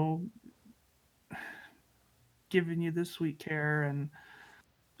know, giving you the sweet care and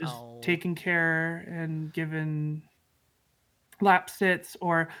just Oh. taking care and giving lap sits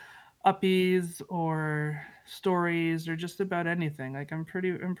or uppies or stories or just about anything. Like I'm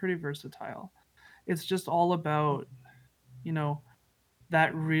pretty versatile. It's just all about, you know,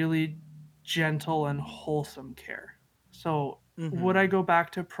 that really gentle and wholesome care. So would I Mm-hmm. go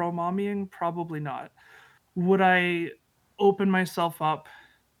back to pro mommying? Probably not. Would I open myself up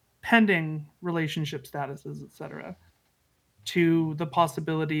pending relationship statuses, etc., to the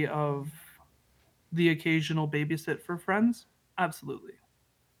possibility of the occasional babysit for friends? Absolutely.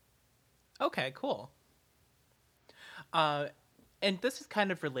 Okay, cool. Uh, and this is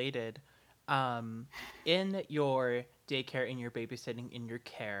kind of related. Um, in your daycare, in your babysitting, in your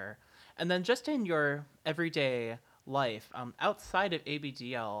care, and then just in your everyday life, outside of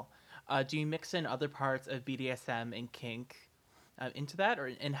ABDL, do you mix in other parts of BDSM and kink into that, or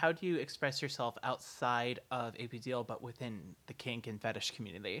and how do you express yourself outside of ABDL but within the kink and fetish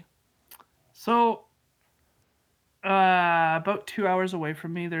community? So, about 2 hours away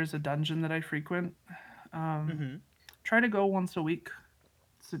from me, there's a dungeon that I frequent. Um, Mm-hmm. try to go once a week.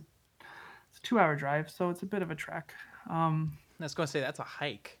 It's a 2 hour drive, so it's a bit of a trek. Um, I was going to say that's a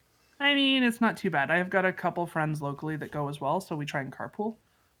hike. I mean, it's not too bad. I've got a couple friends locally that go as well, so we try and carpool.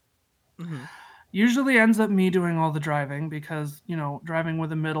 Mm-hmm. Usually ends up me doing all the driving because, driving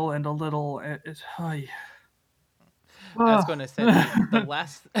with a middle and a little, it's, I was going to say the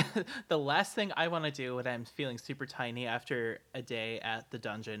last the last thing I want to do when I'm feeling super tiny after a day at the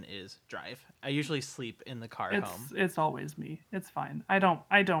dungeon is drive. I usually sleep in the car home. it's always me. It's fine. I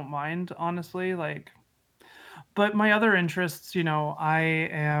don't mind, honestly, like, but my other interests, I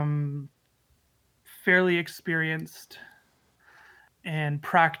am fairly experienced and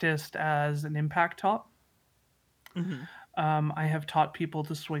practiced as an impact top. Hmm. I have taught people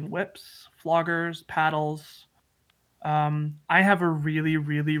to swing whips, floggers, paddles. I have a really,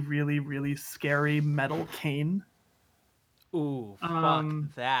 really, really, really scary metal cane. Ooh, fuck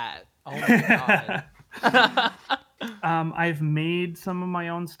Um, that. Oh my god. I've made some of my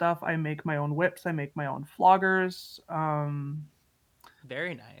own stuff. I make my own whips. I make my own floggers.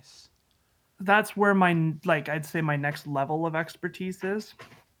 Very nice. That's where I'd say my next level of expertise is.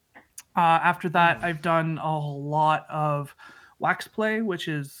 After that, Hmm. I've done a lot of wax play, which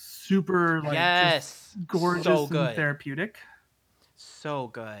is super like just Yes. So gorgeous and good. therapeutic. So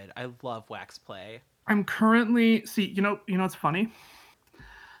good. I love wax play. I'm currently see, it's funny.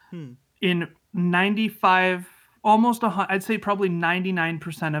 Hmm. In 95, almost I'd say probably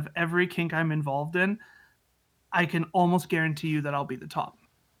 99% of every kink I'm involved in, I can almost guarantee you that I'll be the top,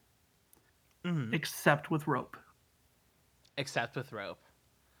 Hmm. except with rope. Except with rope.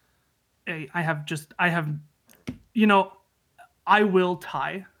 I have, you know, I will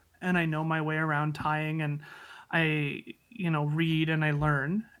tie and I know my way around tying and I, read and I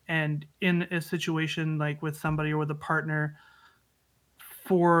learn. And in a situation like with somebody or with a partner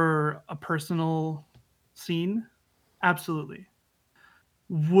for a personal scene, absolutely.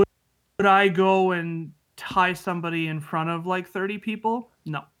 Would I go and tie somebody in front of like 30 people?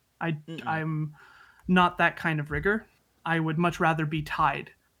 No. Mm-mm. I'm not that kind of rigor. I would much rather be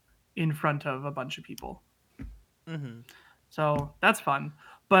tied in front of a bunch of people. Hmm. So that's fun.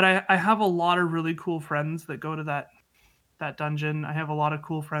 But I have a lot of really cool friends that go to that dungeon. I have a lot of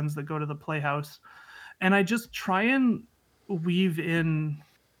cool friends that go to the playhouse. And I just try and weave in,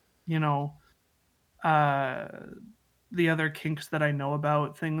 you know, uh the other kinks that I know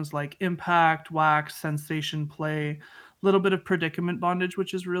about, things like impact, wax, sensation play, a little bit of predicament bondage,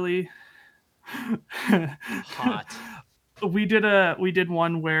 which is really Hot. we did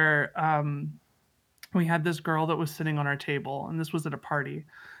one where we had this girl that was sitting on our table, and this was at a party,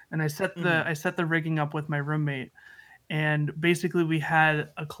 and Hmm. I set the rigging up with my roommate, and basically we had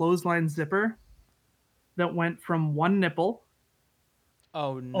a clothesline zipper that went from one nipple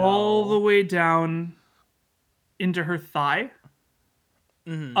Oh all the no. way down into her thigh,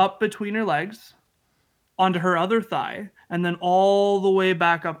 Hmm. up between her legs, onto her other thigh, and then all the way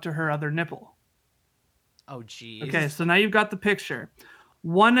back up to her other nipple. Oh Okay, jeez. so now you've got the picture.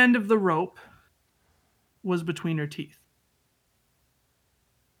 One end of the rope was between her teeth.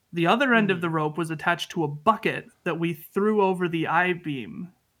 The other end of the Hmm. rope was attached to a bucket that we threw over the I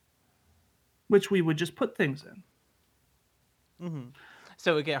beam, which we would just put things in. Hmm.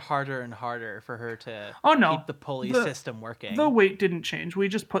 So it would get harder and harder for her to Oh no, keep the pulley the system the working. weight didn't change. We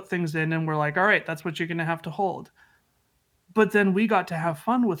just put things in and we're like, all right, that's what you're gonna have to hold. But then we got to have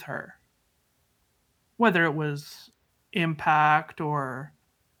fun with her, whether it was impact or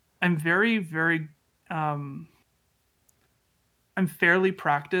I'm very, very um, I'm fairly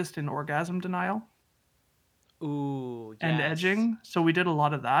practiced in orgasm denial Ooh, and yes. edging, so we did a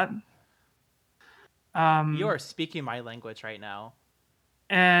lot of that. You Um, are speaking my language right now.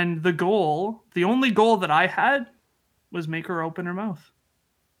 and the only goal that I had was make her open her mouth.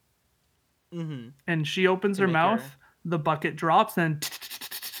 Hmm. And she opens To her make her. mouth, the bucket drops, and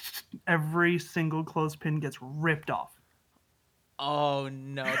every single clothespin gets ripped off. Oh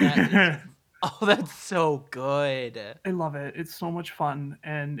no, that is. I Oh, that's so good. love it. It's so much fun,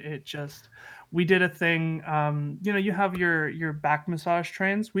 and it just we did a thing. You have your back massage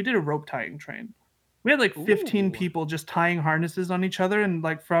trains. We did a rope tying train. We had like 15 Ooh, people just tying harnesses on each other, and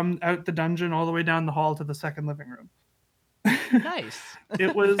like from out the dungeon all the way down the hall to the second living room. nice. it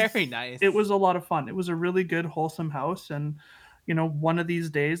Very was it nice. was a lot of fun. It was a really good wholesome house, and one of these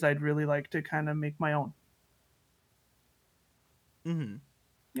days I'd really like to kind of make my own. Hmm.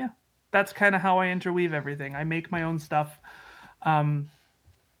 Yeah, that's kind of how I interweave everything. I make my own stuff. Um,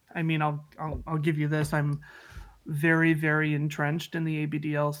 I mean, I'll give you this. I'm very very entrenched in the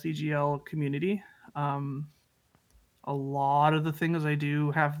ABDL CGL community. Um, a lot of the things I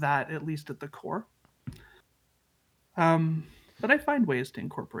do have that at least at the core. Um, but I find ways to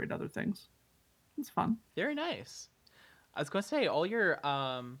incorporate other things. It's fun. Very nice. I was gonna say all your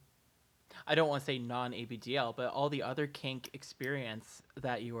I don't want to say non ABDL, but all the other kink experience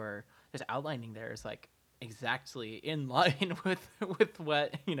that you were just outlining there is like exactly in line with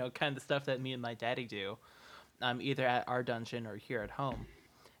what, kind of stuff that me and my daddy do, either at our dungeon or here at home.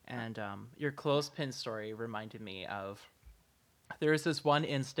 And your clothespin story reminded me of, there was this one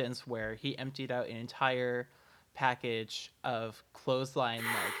instance where he emptied out an entire package of clothesline,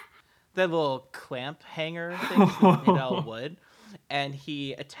 like the little clamp hanger things made out of wood, and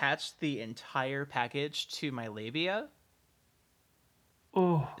he attached the entire package to my labia,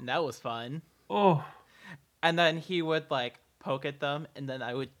 Oh, and that was fun. oh, And then he would like poke at them, and then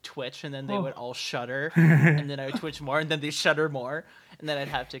I would twitch, and then they Oh. would all shudder, and then I would twitch more, and then they shudder more, and then I'd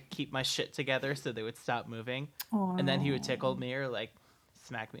have to keep my shit together so they would stop moving. oh, And then he would tickle me or like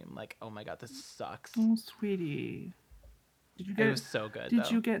smack me. I'm like, oh my god, this sucks. oh, sweetie. Did you It get? was so good. Did though.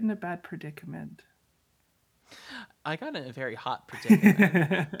 you get in a bad predicament? I got in a very hot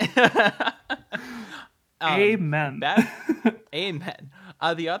predicament. Amen. Bad. Amen.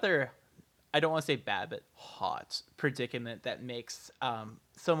 The other, I don't want to say bad, but hot predicament that makes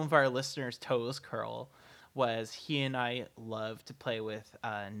some of our listeners' toes curl was he and I love to play with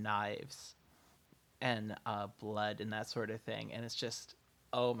knives and blood and that sort of thing. And it's just,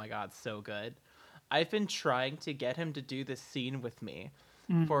 oh my god, so good. I've been trying to get him to do this scene with me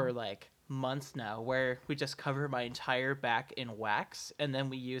for like months now, where we just cover my entire back in wax and then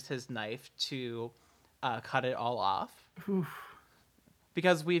we use his knife to cut it all off. Oof.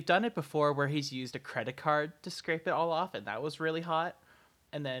 Because we've done it before where he's used a credit card to scrape it all off, and that was really hot.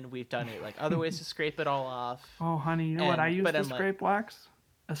 And then we've done it like other ways to scrape it all off. Oh, honey, you know what I And- use but to I'm like- scrape wax?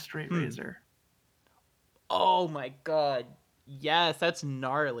 A straight razor. Oh my god. Yes, that's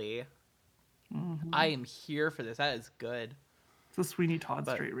gnarly. Mhm. I am here for this. That is good. It's a Sweeney Todd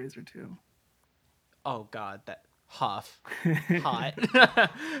But- straight razor too. Oh god, that huff. Hot.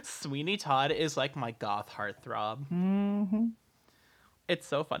 Sweeney Todd is like my goth heartthrob. Mm-hmm. It's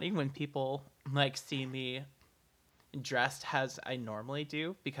so funny when people like see me dressed as I normally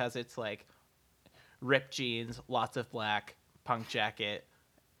do, because it's like ripped jeans, lots of black, punk jacket,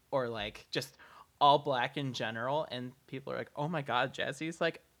 or like just all black in general, and people are like, oh my god, Jazzy's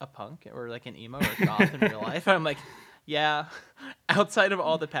like a punk or like an emo or goth in real life. I'm like, yeah, outside of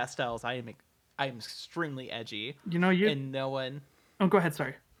all the pastels, I'm extremely edgy, You know you. and no one Oh, go ahead.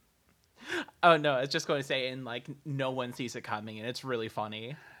 Sorry. oh no, I was just going to say, and like no one sees it coming, and it's really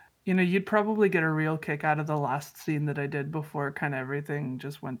funny. You know, you'd probably get a real kick out of the last scene that I did before kind of everything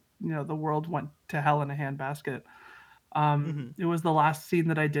just went, the world went to hell in a handbasket. It was the last scene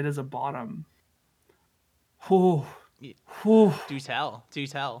that I did as a bottom. Whew. Yeah. Whew. Do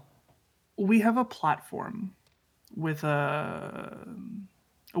tell. We have a platform with a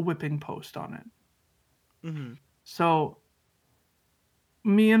whipping post on it. Mm-hmm. So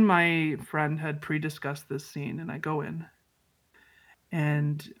me and my friend had pre-discussed this scene, and I go in,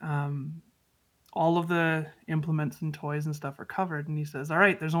 and all of the implements and toys and stuff are covered, and he says, all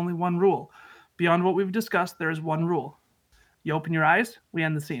right, there's only one rule. Beyond what we've discussed, there is one rule. You open your eyes, we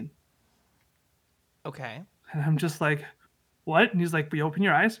end the scene. Okay. And I'm just like, what? And he's like, you open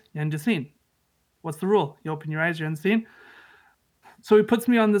your eyes, you end the scene. What's the rule? You open your eyes, you end the scene. So he puts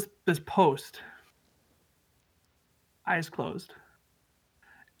me on this post, eyes closed,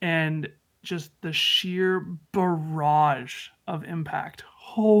 and just the sheer barrage of impact.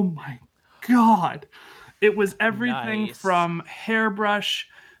 Oh my god. It was everything Nice. from hairbrush,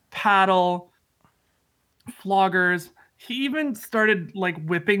 paddle, floggers. He even started like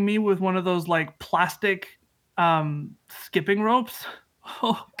whipping me with one of those like plastic skipping ropes.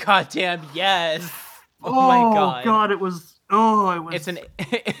 Oh, God damn, yes. Oh my god. it was It's an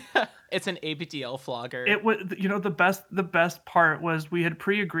it's an ABDL flogger. it was, the best part was we had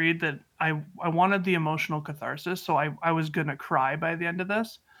pre-agreed that I wanted the emotional catharsis, so I was gonna cry by the end of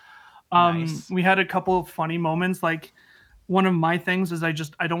this. Nice. We had a couple of funny moments. Like, one of my things is I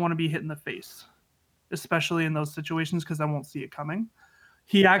don't want to be hit in the face, especially in those situations, because I won't see it coming.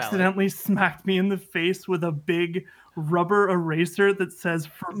 He accidentally smacked me in the face with a big rubber eraser that says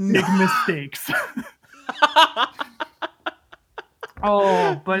 "for big mistakes."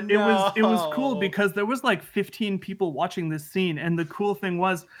 Oh, but it was cool No. because there was like 15 people watching this scene, and the cool thing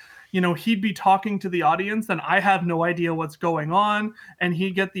was, he'd be talking to the audience and I have no idea what's going on, and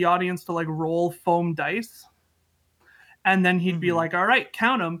he'd get the audience to like roll foam dice, and then he'd be like, all right,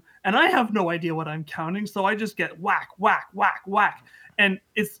 count them, and I have no idea what I'm counting, so I just get whack, whack, whack, whack. And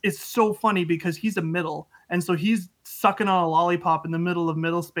it's so funny because he's a middle, and so he's sucking on a lollipop in the middle of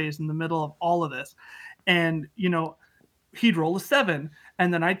middle space, in the middle of all of this, and he'd roll a 7,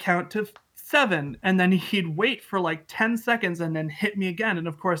 and then I'd count to 7, and then he'd wait for like 10 seconds and then hit me again. And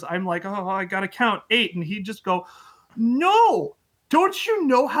of course I'm like, oh, I gotta count 8, and he'd just go, no, don't you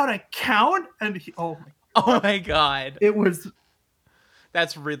know how to count? And oh my, Oh my god. it was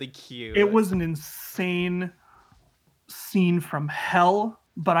That's really cute. it was an insane scene from hell,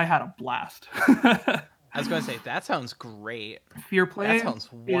 but I had a blast. I was going to say, that sounds great. Fear Play That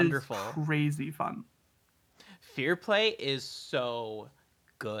sounds wonderful. is crazy fun. Fear Play is so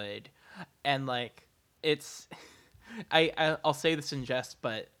good. And like it's I'll say this in jest,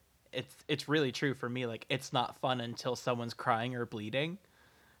 but it's really true for me. Like it's not fun until someone's crying or bleeding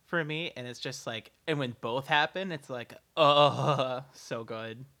for me, and it's just like, and when both happen, it's like, oh, so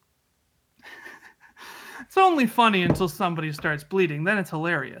good. It's only funny until somebody starts bleeding. Then it's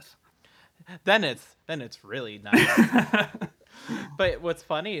hilarious. Then it's really nice. But what's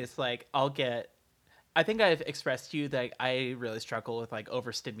funny is like I think I've expressed to you that I really struggle with like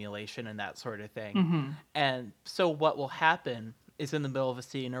overstimulation and that sort of thing. Mm-hmm. And so what will happen is in the middle of a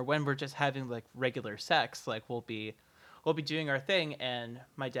scene or when we're just having like regular sex, like we'll be doing our thing and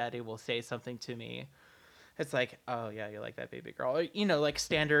my daddy will say something to me. It's like, "Oh yeah, you like that baby girl." Or, like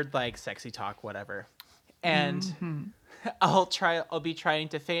standard like sexy talk whatever. And Mm-hmm. I'll be trying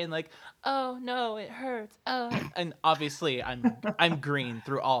to feign like, "Oh no, it hurts." And obviously I'm green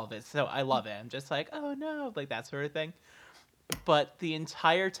through all of it. So I love it. I'm just like, "Oh no," like that sort of thing. But the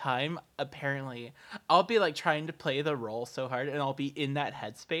entire time apparently I'll be like trying to play the role so hard and I'll be in that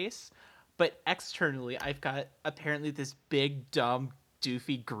headspace, but externally I've got apparently this big dumb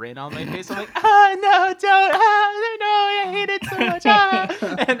doofy grin on my face. I'm like, "Ah, no, don't. Ah, no, I hate it so much." Ah.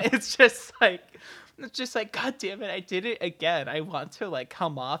 And it's just like, God damn it, I did it again. I want to like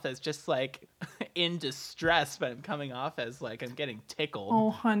come off as just like in distress, but I'm coming off as like I'm getting tickled. Oh,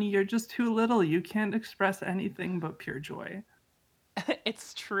 honey, you're just too little. You can't express anything but pure joy.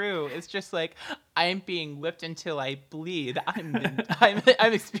 It's true. It's just like I'm being whipped until I bleed. I'm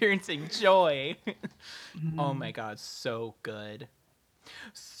experiencing joy. Oh my god, so good.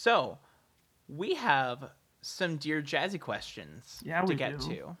 So, we have some Dear Jazzy questions Yeah, to we get do.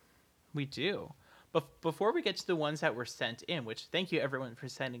 to. We do. But before we get to the ones that were sent in, which thank you everyone for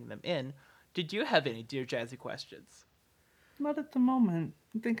sending them in, did you have any Dear Jazzy questions? Not at the moment.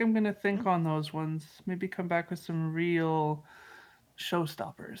 I think I'm gonna think on those ones. Maybe come back with some real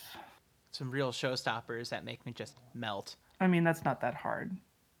showstoppers. Some real showstoppers that make me just melt. I mean, that's not that hard.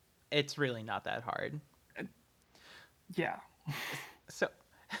 It's really not that hard. Yeah, So,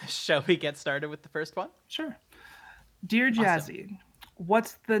 shall we get started with the first one? sure. Dear Jazzy,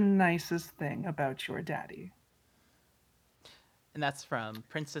 what's the nicest thing about your daddy? And that's from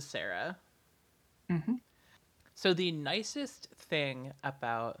Princess Sarah. Mm-hmm. So the nicest thing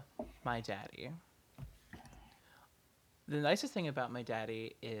about my daddy,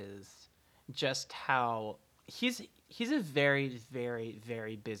 is just how he's a very very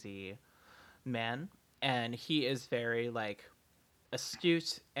very busy man, and he is very like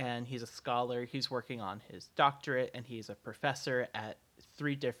astute, and he's a scholar. He's working on his doctorate and he's a professor at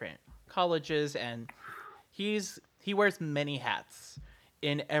 3 different colleges, and he wears many hats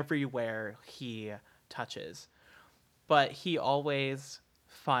in everywhere he touches. But he always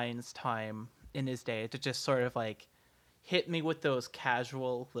finds time in his day to just sort of like hit me with those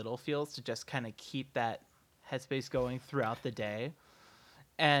casual little feels to just kind of keep that headspace going throughout the day.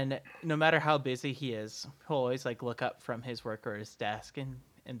 And no matter how busy he is, he'll always like look up from his work or his desk and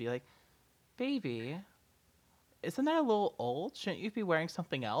be like, "Baby, isn't that a little old? Shouldn't you be wearing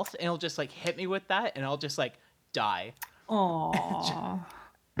something else?" And he'll just like hit me with that, and I'll just like die. Aww.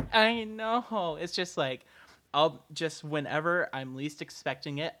 I know. It's just like I'll just whenever I'm least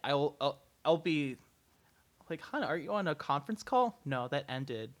expecting it, I'll be like, "Hon, are you on a conference call?" "No, that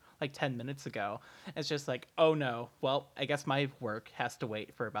ended like 10 minutes ago." It's just like, "Oh no. Well, I guess my work has to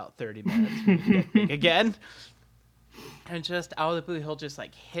wait for about 30 minutes for me to get big again." And just out of the blue, he'll just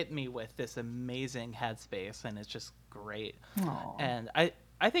like hit me with this amazing headspace, and it's just great. Aw. And I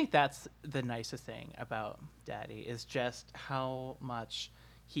think that's the nicest thing about Daddy is just how much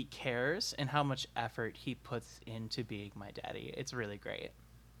he cares and how much effort he puts into being my daddy. It's really great.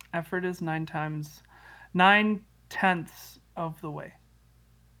 Effort is 9/10 of the way.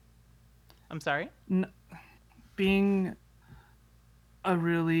 I'm sorry? Being a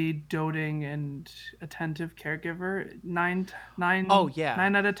really doting and attentive caregiver, Oh, yeah.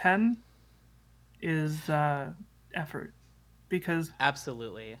 9 out of 10 is effort, because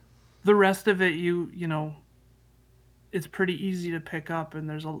Absolutely. the rest of it, you know, it's pretty easy to pick up, and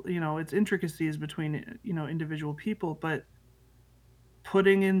there's it's intricacies between individual people, but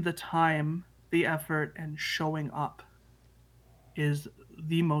putting in the time, the effort, and showing up is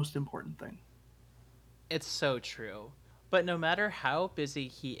the most important thing. It's so true. But no matter how busy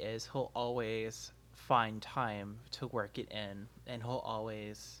he is, he'll always find time to work it in, and he'll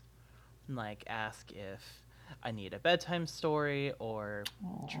always like ask if I need a bedtime story or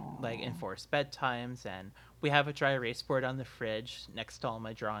like enforce bedtimes. And we have a dry erase board on the fridge next to all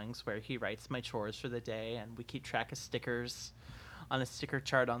my drawings where he writes my chores for the day, and we keep track of stickers on a sticker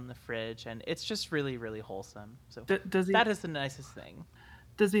chart on the fridge, and it's just really, really wholesome. So Does he that is the nicest thing.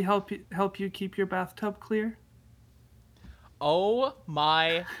 help you keep your bathtub clear? Oh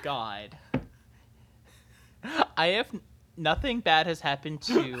my god. I have nothing bad has happened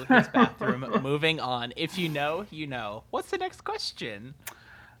to his bathroom. Moving on. If you know, you know. What's the next question?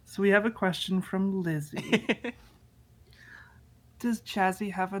 So we have a question from Lizzie. Does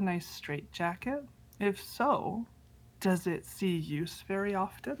Chazzy have a nice straitjacket? If so, does it see use very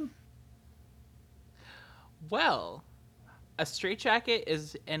often? Well, a straitjacket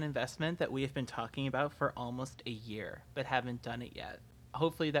is an investment that we have been talking about for almost a year, but haven't done it yet.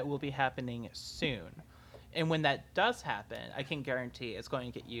 Hopefully, that will be happening soon. And when that does happen, I can guarantee it's going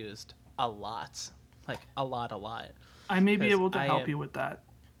to get used a lot. Like, a lot, a lot. I may be 'Cause able to I help am- you with that.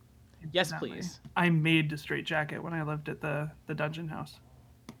 Yes, Incidentally. please. I made a straitjacket when I lived at the dungeon house.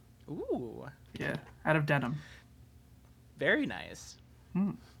 Ooh, Yeah, out of denim. very nice.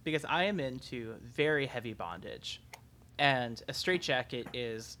 Hmm. Because I am into very heavy bondage. And a straitjacket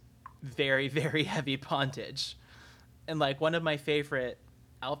is very, very heavy bondage. And like one of my favorite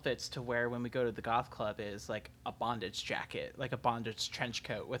outfits to wear when we go to the goth club is like a bondage jacket, like a bondage trench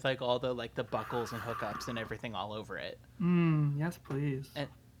coat with like all the like the buckles and hookups and everything all over it. Yes, please. And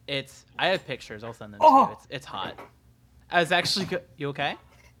I have pictures, I'll send them Oh! to you. It's hot. I was actually you okay?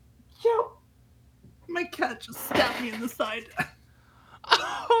 Yo, my cat just stabbed me in the side.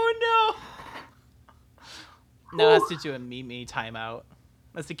 Oh no. Now it has to do a me timeout.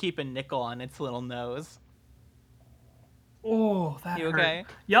 Has to keep a nickel on its little nose. Oh, that You hurt. okay?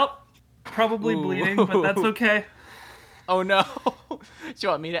 Yep. Probably Ooh. bleeding, but that's okay. Oh no. Do you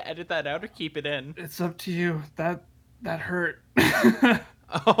want me to edit that out or keep it in? It's up to you. That hurt.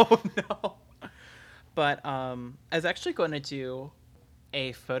 Oh no. But I was actually going to do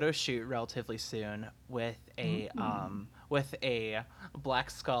a photo shoot relatively soon with a Black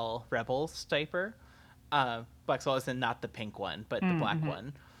Skull Rebels diaper. Black Skull isn't not the pink one, but the black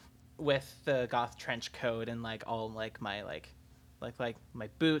one, with the goth trench coat and like all like my like my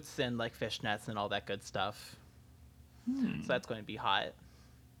boots and like fishnets and all that good stuff. So that's going to be hot.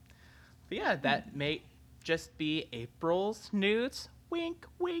 But yeah, that may just be April's nudes. Wink,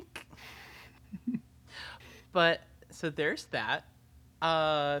 wink. But so there's that.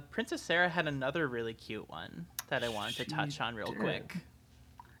 Princess Sarah had another really cute one that I wanted to touch on real quick.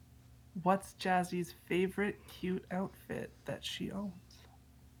 What's Jazzy's favorite cute outfit that she owns?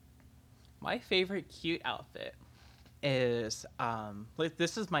 My favorite cute outfit is like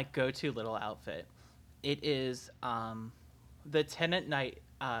this is my go-to little outfit. It is the Tenant Night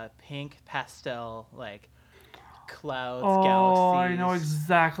pink pastel like clouds, Oh, galaxies. I know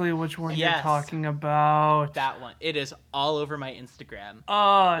exactly which one you're Yes. talking about. That one. It is all over my Instagram.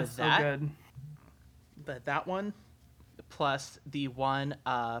 Oh, it's But that- so good. But that one, plus the one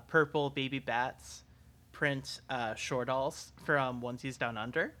purple baby bats print shore dolls from Onesies Down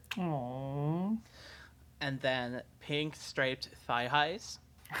Under, Oh. and then pink striped thigh highs,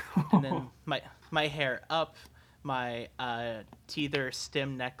 and then my hair up, my teether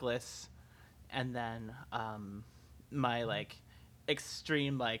stem necklace, and then my like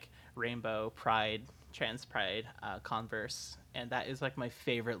extreme like rainbow pride trans pride Converse, and that is like my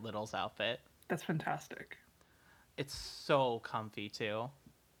favorite littles outfit. That's fantastic. It's so comfy too.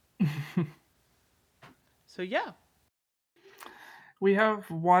 So yeah. We have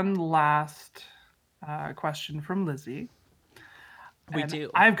one last question from Lizzie. We And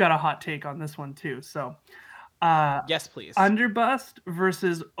do. I've got a hot take on this one too. So, Yes, please. underbust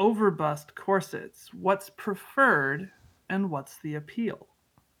versus overbust corsets. What's preferred and what's the appeal?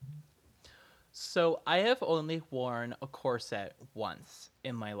 So I have only worn a corset once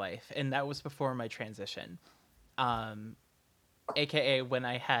in my life, and that was before my transition. AKA when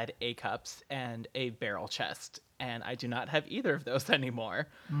I had A cups and a barrel chest, and I do not have either of those anymore.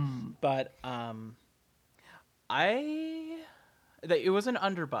 But it was an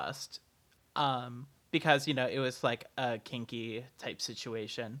underbust, because it was like a kinky type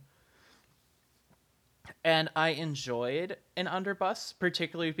situation. And I enjoyed an underbust,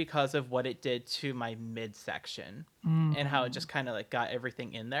 particularly because of what it did to my midsection and how it just kind of like got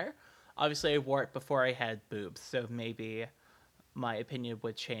everything in there. Obviously, I wore it before I had boobs, so maybe my opinion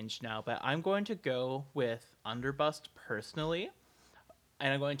would change now. But I'm going to go with underbust personally,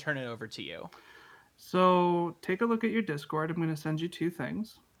 and I'm going to turn it over to you. So take a look at your Discord. I'm going to send you two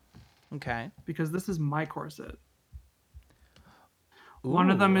things. Okay. because this is my corset.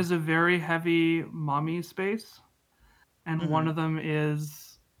 One of them Ooh. is a very heavy mommy space, and one Mm-hmm. of them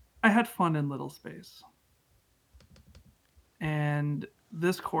is I had fun in little space. And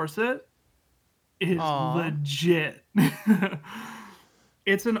this corset is Aw. legit.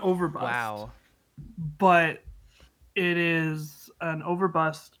 It's an overbust, Wow. but it is an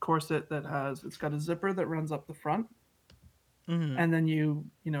overbust corset that has it's got a zipper that runs up the front, Mm-hmm. and then you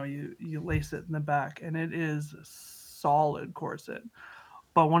lace it in the back, and it is a solid corset.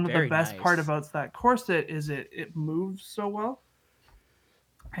 But one of the Very best part nice. about that corset is it moves so well.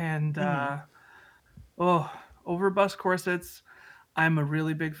 And Mm-hmm. oh, overbust corsets, I'm a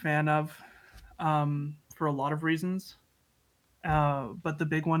really big fan of, for a lot of reasons. But the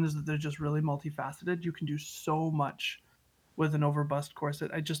big one is that they're just really multifaceted. You can do so much with an overbust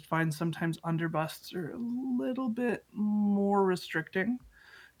corset. I just find sometimes underbusts are a little bit more restricting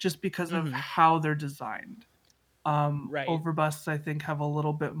just because of Mm-hmm. how they're designed. Right. Overbusts, I think, have a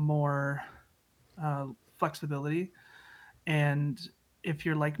little bit more uh, flexibility. And if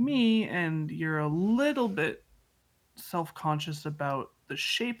you're like me and you're a little bit self conscious about the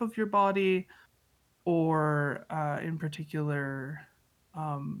shape of your body, or in particular,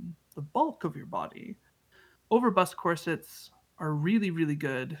 the bulk of your body, overbust corsets are really, really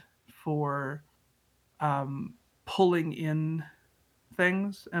good for um, pulling in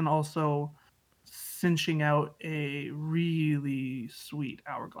things and also cinching out a really sweet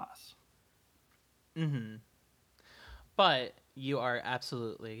hourglass. Mm-hmm. But you are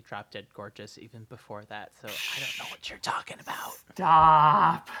absolutely drop dead gorgeous even before that, so I don't know what you're talking about.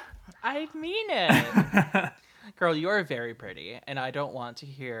 Stop. I mean it. Girl, you're very pretty, and I don't want to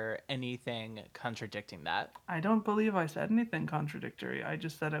hear anything contradicting that. I don't believe I said anything contradictory. I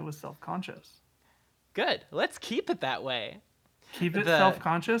just said I was self conscious. Good. Let's keep it that way. Keep it self The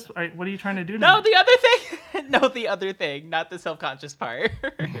conscious? What are you trying to do to No, me? the other thing. No, the other thing, not the self-conscious part.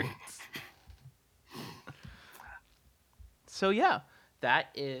 So yeah, that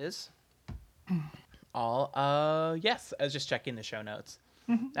is all. Yes, I was just checking the show notes.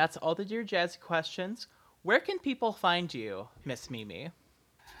 Mhm. That's all the Dear Jazzy questions. Where can people find you, Miss Mimi?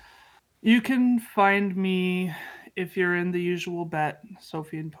 You can find me if you're in the usual bet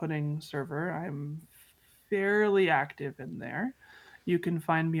Sophie and Pudding server. I'm fairly active in there. You can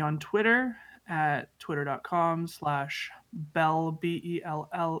find me on Twitter at twitter.com/Belle, Belle,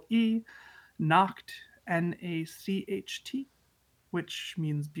 Nacht, Nacht, which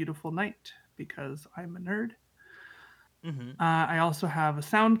means beautiful night because I'm a nerd. Mm-hmm. I also have a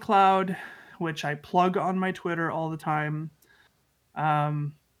SoundCloud, which I plug on my Twitter all the time.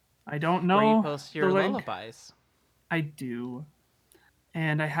 Um, I don't Where you know post the your link. lullabies. I do.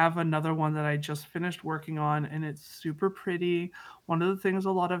 And I have another one that I just finished working on, and it's super pretty. One of the things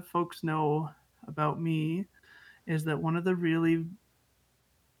a lot of folks know about me is that one of the really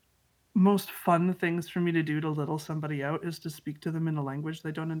most fun things for me to do to little somebody out is to speak to them in a language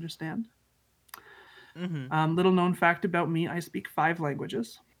they don't understand. Mm-hmm. Little known fact about me, I speak 5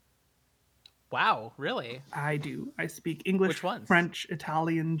 languages. Wow, really? I do. I speak English, Which ones? French,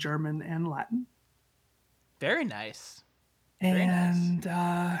 Italian, German, and Latin. Very nice. Very nice.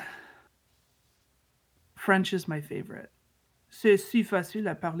 And French is my favorite. C'est si facile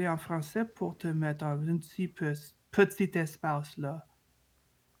à parler en français pour te mettre dans un petit espace là.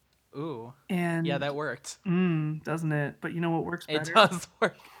 Ooh. Yeah, And that worked. doesn't it? But you know what works It better? does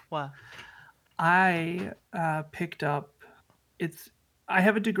work. Wow. I picked up. It's. I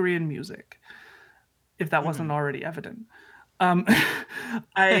have a degree in music. If that wasn't Mm-hmm. already evident, um,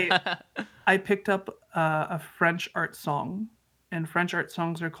 I I picked up a French art song, and French art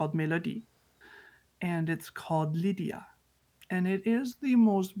songs are called mélodie, and it's called Lydia, and it is the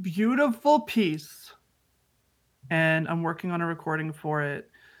most beautiful piece. And I'm working on a recording for it,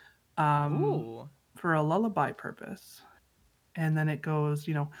 um, Ooh. for a lullaby purpose. And then it goes,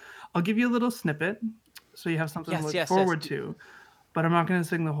 I'll give you a little snippet so you have something to Yes, look yes, yes. forward to, but I'm not going to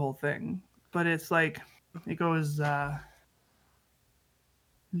sing the whole thing. But it's like, it goes,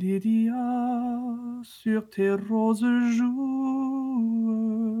 Lydia, sur tes roses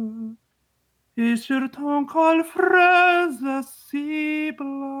joues, et sur ton col fraise si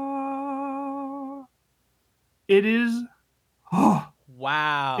blanc. It is, oh, it's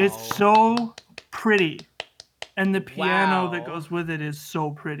Wow. so pretty. And the piano that Wow. goes with it is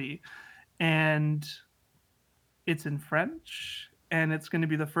so pretty. And it's in French. And it's going to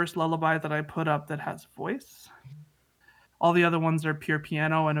be the first lullaby that I put up that has voice. All the other ones are pure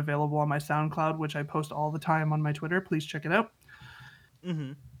piano and available on my SoundCloud, which I post all the time on my Twitter. Please check it out.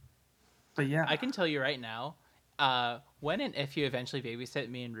 Mm-hmm. But yeah, I can tell you right now, When and if you eventually babysit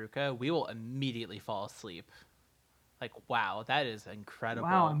me and Ruka, we will immediately fall asleep. Like, wow, that is incredible.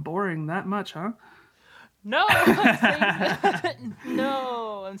 Wow, I'm boring that much, huh? No, I'm saying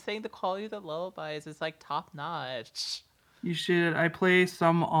no. I'm saying the quality of the lullabies is like top notch. You should. I play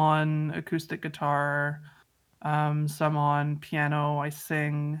some on acoustic guitar, some on piano. I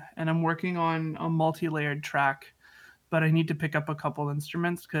sing, and I'm working on a multi-layered track. But I need to pick up a couple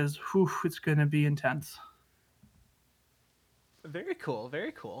instruments because, it's gonna be intense. Very cool.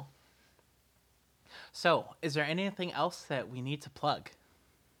 Very cool. So, is there anything else that we need to plug?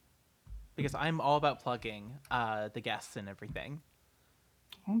 Because I'm all about plugging the guests and everything.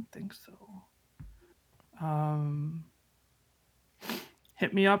 I don't think so.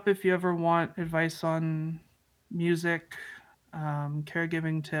 Hit me up if you ever want advice on music,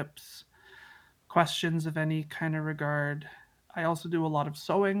 caregiving tips, questions of any kind of regard. I also do a lot of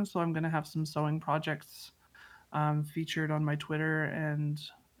sewing, so I'm going to have some sewing projects featured on my Twitter and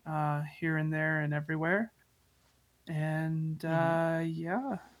here and there and everywhere. And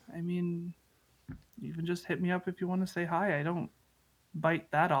yeah, I mean, even just hit me up if you want to say hi. I don't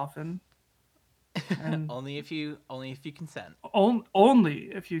bite that often. And only if you consent. only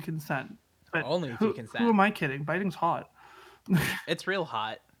if you consent. But only if you consent. Who am I kidding? Biting's hot. It's real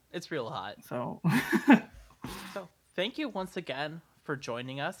hot. It's real hot. So, so thank you once again for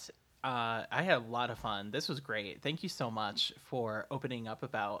joining us. I had a lot of fun. This was great. Thank you so much for opening up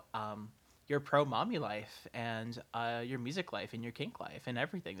about your pro mommy life and your music life and your kink life and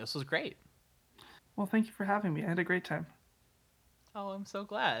everything. This was great. Well, thank you for having me. I had a great time. Oh, I'm so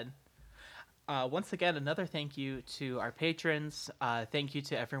glad. Once again, another thank you to our patrons. Thank you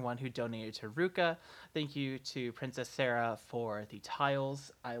to everyone who donated to Ruka. Thank you to Princess Sarah for the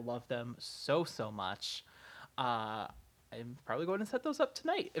tiles. I love them so, so much. I'm probably going to set those up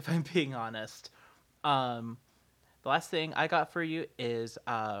tonight, if I'm being honest. The last thing I got for you is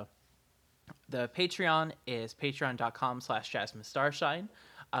the Patreon is patreon.com/JasmineStarshine.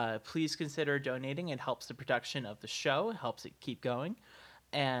 Please consider donating. It helps the production of the show. It helps it keep going.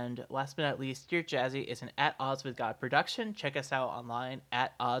 And last but not least, Dear Jazzy is an At Odds with God production. Check us out online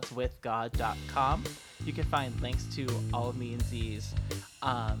at oddswithgod.com. You can find links to all of me and Z's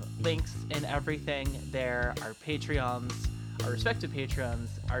links and everything there. Our Patreons, our respective Patreons,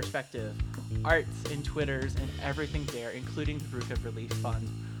 our respective arts and Twitters and everything there, including the Ruka Relief Fund.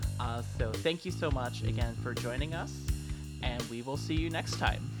 So thank you so much again for joining us, and we will see you next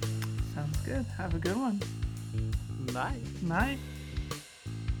time. Sounds good. Have a good one. Bye. Night.